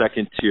that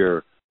second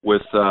tier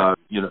with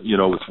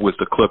with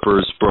the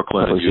Clippers,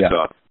 Brooklyn, and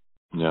Utah.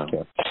 Yeah.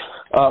 Okay.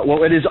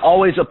 Well, it is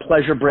always a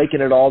pleasure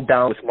breaking it all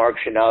down with Mark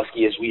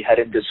Schanowski as we head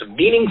into some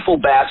meaningful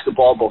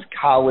basketball, both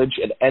college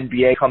and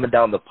NBA coming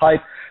down the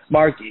pipe.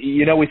 Mark,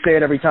 we say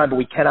it every time, but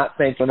we cannot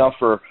thank you enough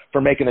for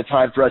making the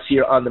time for us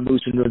here on the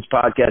Moose and Runes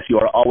podcast. You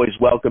are always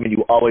welcome, and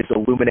you always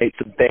illuminate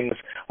some things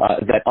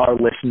that our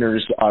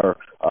listeners are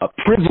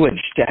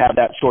privileged to have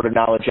that sort of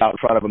knowledge out in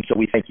front of them, so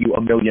we thank you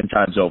a million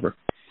times over.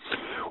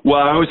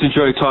 Well, I always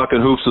enjoy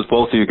talking hoops with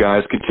both of you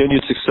guys.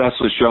 Continued success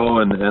with the show,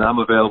 and I'm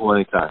available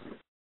anytime.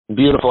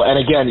 Beautiful. And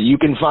again, you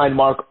can find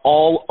Mark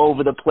all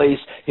over the place,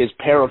 his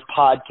pair of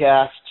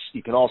podcasts.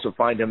 You can also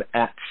find him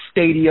at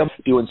Stadium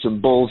doing some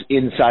Bulls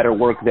insider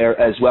work there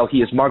as well. He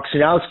is Mark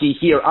Schanowski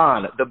here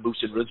on the Moose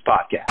and Runes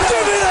podcast. Give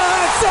me the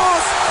hot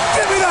sauce!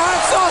 Give me the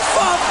hot sauce,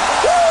 Bob!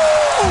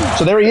 Woo!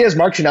 So there he is,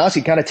 Mark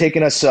Schanowski, kind of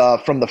taking us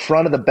from the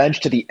front of the bench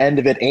to the end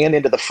of it and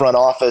into the front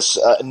office.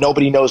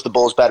 Nobody knows the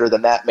Bulls better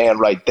than that man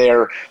right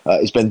there.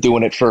 He's been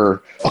doing it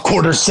for a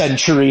quarter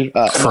century.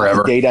 Forever.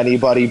 Not to date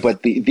anybody,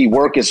 but the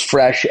work is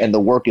fresh and the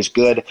work is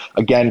good.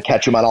 Again,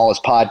 catch him on all his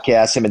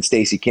podcasts. Him and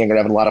Stacey King are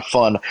having a lot of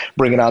fun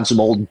bringing on some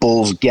old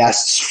Bulls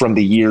guests from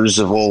the years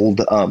of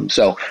old.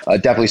 So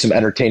definitely some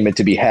entertainment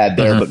to be had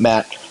there. Mm-hmm. But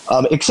Matt,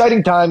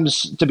 exciting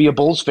times to be a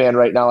Bulls fan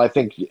right now. I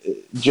think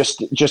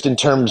just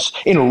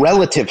in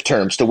relative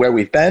terms to where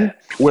we've been,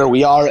 where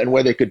we are, and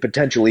where they could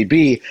potentially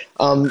be.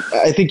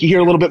 I think you hear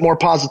a little bit more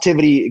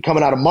positivity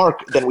coming out of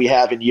Mark than we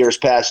have in years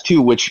past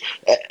too, which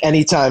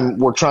anytime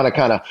we're trying to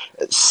kind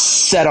of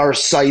set our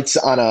sights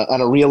on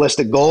a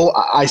realistic goal,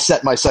 I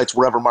set my sights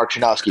wherever Mark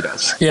Schanowski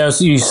does. Yeah,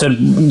 so you said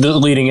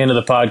leading into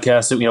the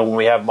podcast that, when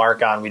we have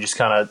Mark on, we just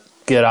kind of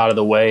get out of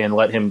the way and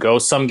let him go.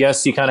 Some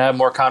guests you kind of have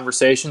more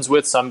conversations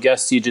with. Some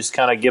guests you just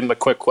kind of give them a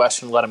quick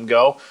question, let them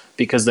go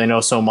because they know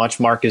so much.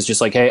 Mark is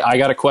just like, hey, I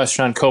got a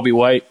question on Kobe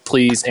White.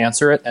 Please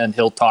answer it. And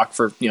he'll talk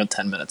for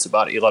 10 minutes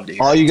about it. You love to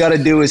hear all you got to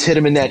do is hit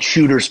him in that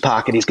shooter's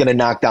pocket. He's going to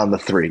knock down the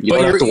three. You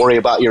don't have to worry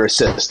about your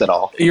assist at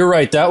all. You're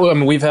right.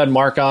 We've had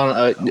Mark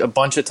on a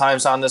bunch of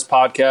times on this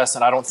podcast,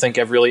 and I don't think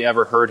I've really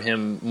ever heard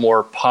him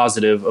more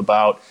positive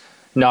about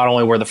not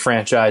only where the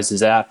franchise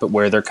is at, but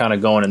where they're kind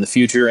of going in the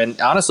future. And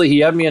honestly, he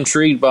had me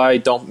intrigued by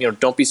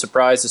don't be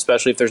surprised,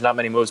 especially if there's not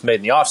many moves made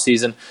in the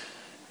offseason,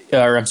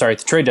 at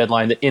the trade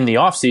deadline, that in the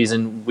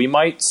offseason we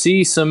might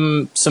see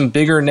some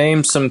bigger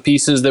names, some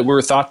pieces that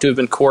were thought to have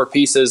been core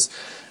pieces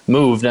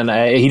moved. And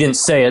he didn't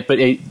say it, but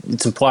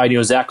it's implied,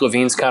 Zach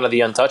LaVine's kind of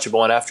the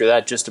untouchable. And after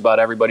that, just about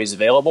everybody's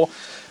available.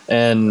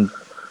 And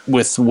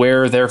with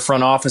where their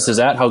front office is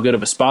at, how good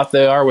of a spot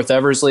they are with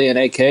Eversley and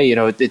AK,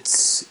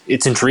 it's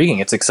intriguing.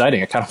 It's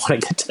exciting. I kind of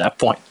want to get to that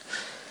point.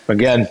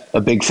 Again,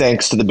 a big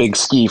thanks to the Big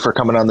Ski for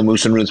coming on the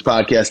Moose and Runes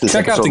podcast. This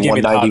Check out the Give Me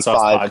the Hot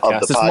Sauce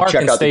podcast. It's Mark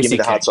Check and out the Give Me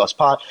the Hot Sauce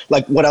pod.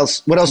 Like, what else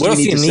do you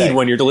need to say?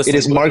 When you're listening? It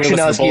is Mark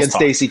Schanowski and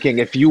Stacey King.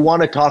 If you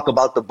want to talk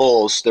about the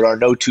Bulls, there are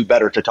no two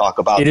better to talk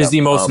about. It is the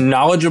most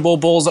knowledgeable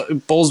Bulls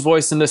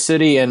voice in the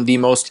city and the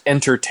most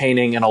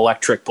entertaining and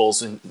electric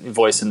Bulls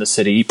voice in the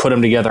city. You put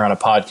them together on a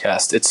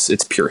podcast.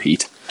 It's pure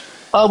heat.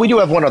 We do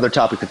have one other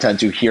topic to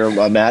tend to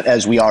here, Matt,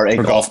 as we are a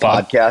golf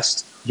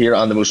podcast here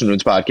on the Moose and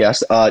Runes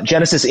podcast.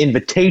 Genesis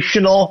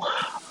Invitational.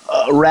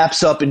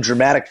 wraps up in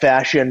dramatic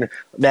fashion.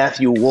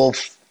 Matthew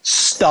Wolff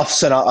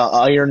stuffs an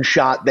iron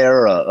shot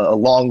there, a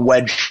long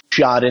wedge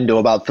shot into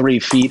about 3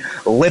 feet,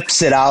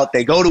 lips it out.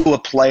 They go to a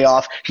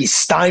playoff. He's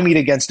stymied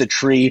against a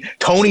tree.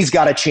 Tony's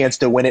got a chance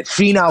to win it.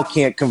 Finau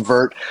can't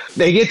convert.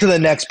 They get to the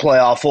next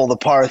playoff hole, the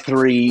par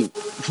 3.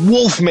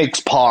 Wolff makes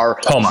par.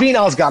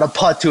 Finau's got a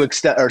putt to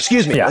extend. Or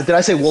excuse me, did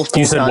I say Wolff both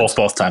times? You said Wolff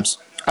both times.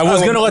 I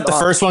was going to let the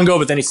first one go,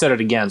 but then he said it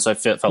again, so I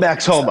felt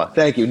Max Homa.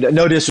 Thank you.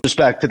 No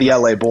disrespect to the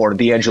LA born,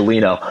 the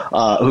Angelino,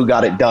 who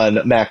got it done,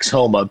 Max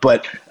Homa.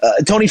 But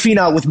Tony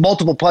Finau with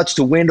multiple putts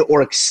to win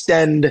or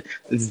extend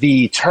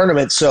the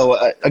tournament.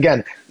 So,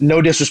 again,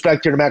 no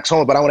disrespect here to Max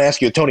Homa, but I want to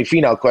ask you a Tony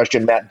Finau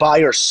question, Matt. Buy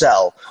or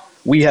sell?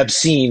 We have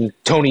seen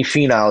Tony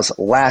Finau's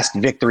last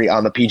victory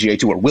on the PGA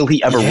Tour. Will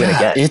he ever win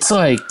again? It's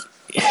like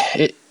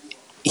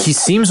he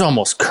seems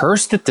almost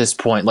cursed at this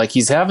point. Like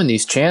he's having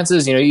these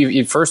chances. You know,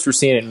 you first were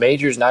seeing it in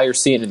majors, now you're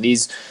seeing it in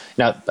these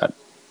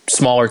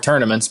smaller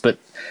tournaments. But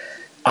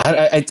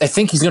I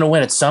think he's going to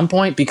win at some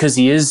point because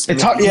he is.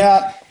 It's hard.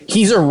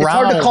 He's around. It's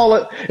hard to call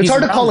it. It's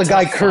hard to call a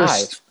guy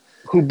cursed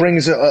who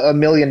brings a $1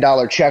 million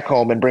check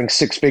home and brings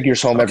 6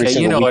 figures home every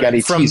single weekend.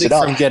 He tees it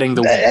up. From getting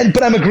the win.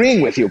 But I'm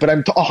agreeing with you. But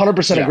I'm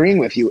 100% agreeing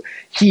with you.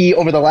 He,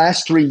 over the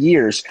last 3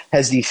 years,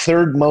 has the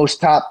 3rd most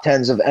top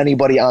 10s of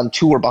anybody on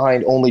tour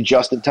behind only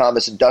Justin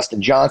Thomas and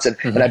Dustin Johnson.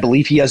 Mm-hmm. And I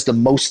believe he has the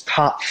most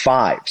top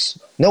 5s.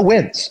 No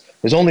wins.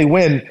 His only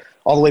win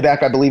all the way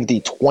back, I believe, the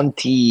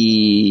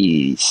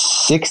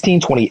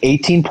 2016,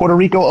 2018 Puerto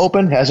Rico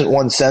Open. Hasn't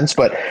won since,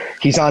 but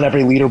he's on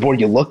every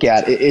leaderboard you look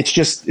at.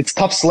 It's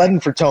tough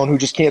sledding for Tone, who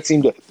just can't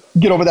seem to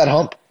get over that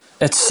hump.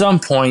 At some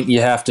point, you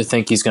have to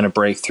think he's going to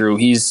break through.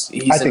 He's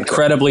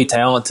incredibly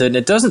talented.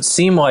 It doesn't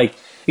seem like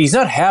he's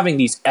not having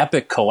these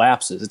epic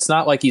collapses. It's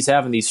not like he's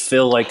having these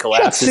Phil-like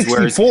collapses. Shot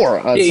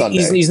 64 on Sunday.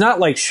 He's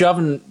not like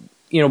shoving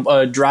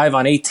a drive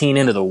on 18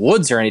 into the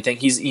woods or anything.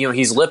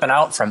 He's lipping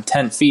out from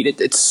 10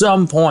 feet. At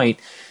some point,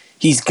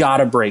 he's got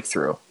to break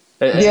through.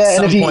 At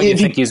some point, you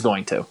think he's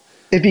going to.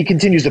 If he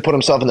continues to put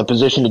himself in the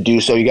position to do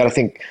so, you got to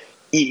think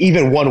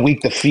even 1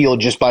 week the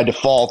field just by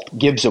default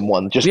gives him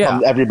one.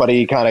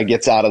 Everybody kind of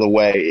gets out of the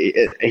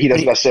way. He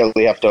doesn't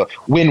necessarily have to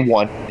win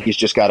one. He's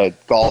just got to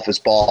golf his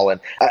ball.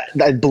 And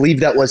I believe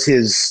that was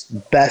his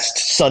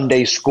best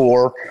Sunday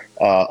score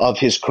of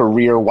his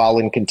career while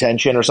in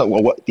contention or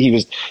something. He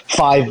was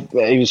 5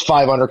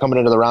 under coming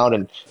into the round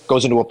and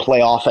goes into a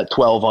playoff at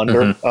 12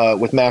 under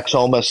with Max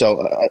Homa.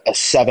 So a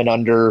 7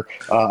 under,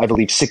 I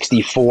believe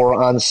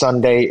 64 on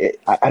Sunday.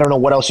 I don't know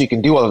what else you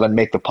can do other than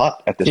make the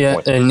putt at this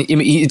point. And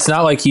it's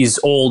not like he's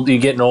old.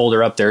 He's getting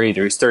older up there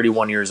either. He's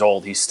 31 years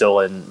old. He's still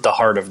in the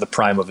heart of the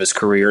prime of his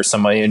career.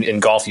 Somebody in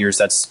golf years,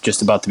 that's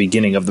just about the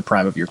beginning of the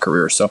prime of your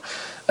career. So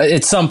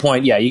at some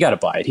point, you got to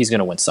buy it. He's going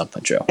to win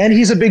something, Joe. And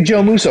he's a big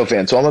Joe Musso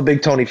fan, so I'm a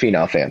big Tony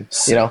Finau fan.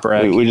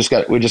 We just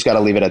got to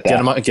leave it at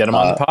that. Get him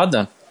on the pod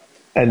then.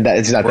 And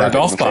it's not We're that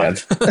golf pod.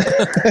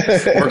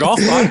 We're golf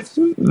pod.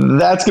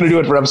 That's going to do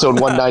it for episode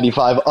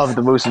 195 of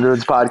the Moose and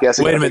Runes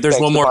podcast. Wait a minute, there's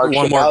one more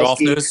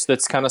golf news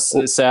that's kind of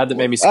sad that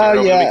made me scared.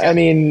 I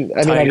mean,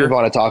 I don't even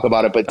want to talk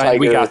about it, but Tiger.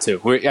 We got to.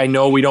 I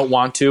know we don't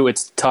want to.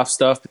 It's tough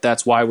stuff, but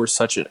that's why we're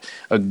such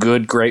a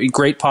good, great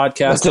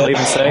podcast. I'll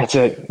even say that's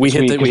it. We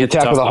hit the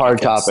tackle the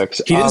hard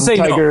topics. He didn't say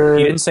no.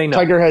 He didn't say no.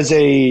 Tiger has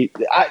I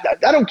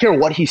don't care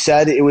what he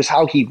said. It was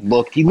how he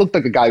looked. He looked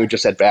like a guy who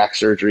just had back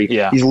surgery.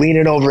 Yeah. He's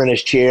leaning over in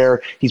his chair.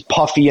 He's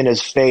puffy in his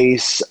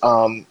face.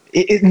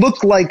 It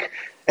looked like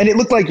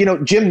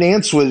Jim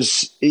Nantz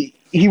was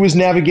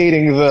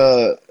navigating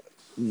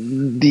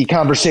the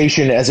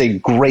conversation as a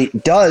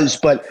great does,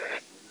 but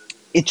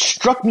it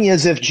struck me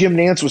as if Jim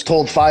Nantz was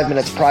told 5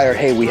 minutes prior,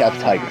 hey, we have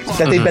Tiger.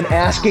 That they've been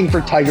asking for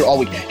Tiger all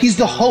week. He's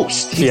the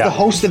host. He's the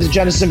host of the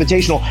Genesis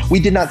Invitational. We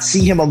did not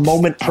see him a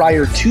moment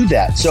prior to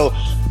that. So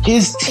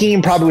his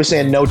team probably was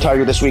saying, no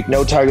Tiger this week,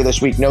 no Tiger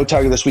this week, no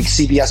Tiger this week.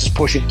 CBS is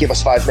pushing, give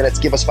us 5 minutes,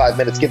 give us 5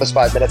 minutes, give us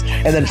 5 minutes.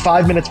 And then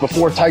 5 minutes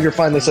before Tiger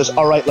finally says,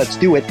 all right, let's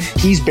do it,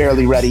 he's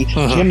barely ready.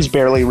 Jim's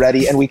barely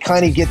ready. And we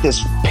kind of get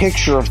this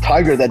picture of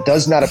Tiger that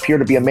does not appear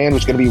to be a man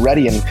who's going to be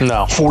ready in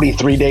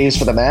 43 days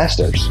for the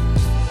Masters.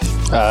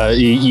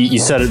 You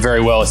said it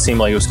very well. It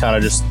seemed like it was kind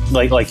of just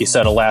like you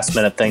said, a last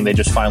minute thing. They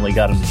just finally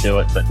got him to do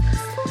it. But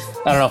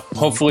I don't know.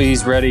 Hopefully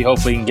he's ready.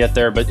 Hopefully he can get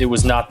there. But it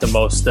was not the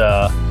most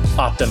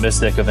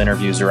optimistic of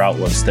interviews or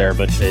outlooks there.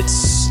 But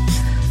it's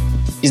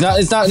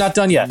not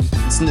done yet.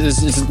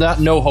 It's not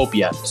no hope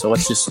yet. So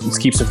let's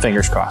keep some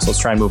fingers crossed. Let's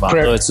try and move on.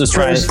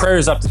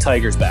 Prayers up to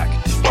Tiger's back.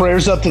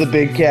 Prayers up to the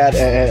big cat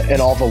and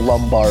all the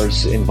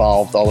lumbars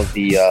involved. All of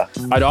the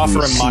I'd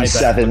offer him my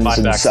back. My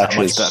back's not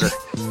much better.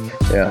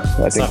 Yeah,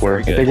 I think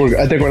we're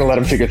gonna let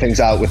him figure things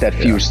out with that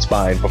fused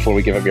spine before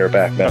we give him your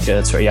back. Man. Okay,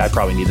 that's right. Yeah, I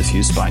probably need the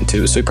fused spine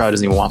too, so he probably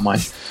doesn't even want mine.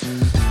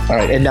 All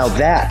right, and now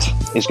that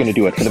is going to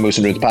do it for the Moose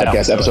and Runes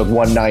podcast, episode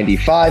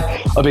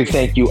 195. A big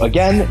thank you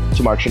again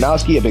to Mark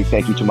Shanowski. A big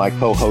thank you to my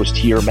co-host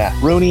here, Matt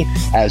Rooney.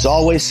 As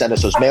always, send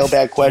us those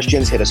mailbag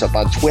questions. Hit us up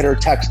on Twitter,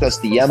 text us,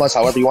 DM us,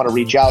 however you want to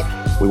reach out.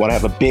 We want to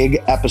have a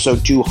big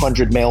episode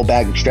 200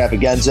 mailbag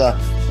extravaganza.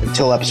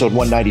 Until episode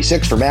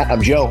 196, for Matt,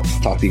 I'm Joe.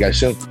 Talk to you guys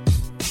soon.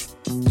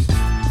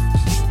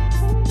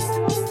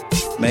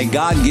 May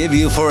God give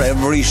you for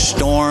every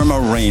storm a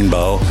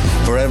rainbow,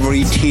 for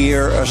every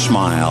tear a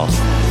smile,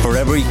 for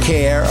every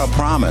care a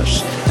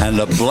promise, and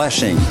a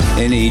blessing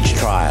in each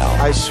trial.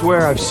 I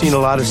swear I've seen a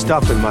lot of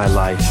stuff in my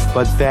life,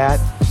 but that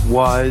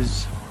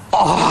was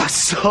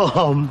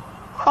awesome.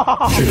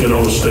 Chicken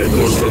on a stick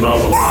was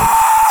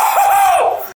phenomenal.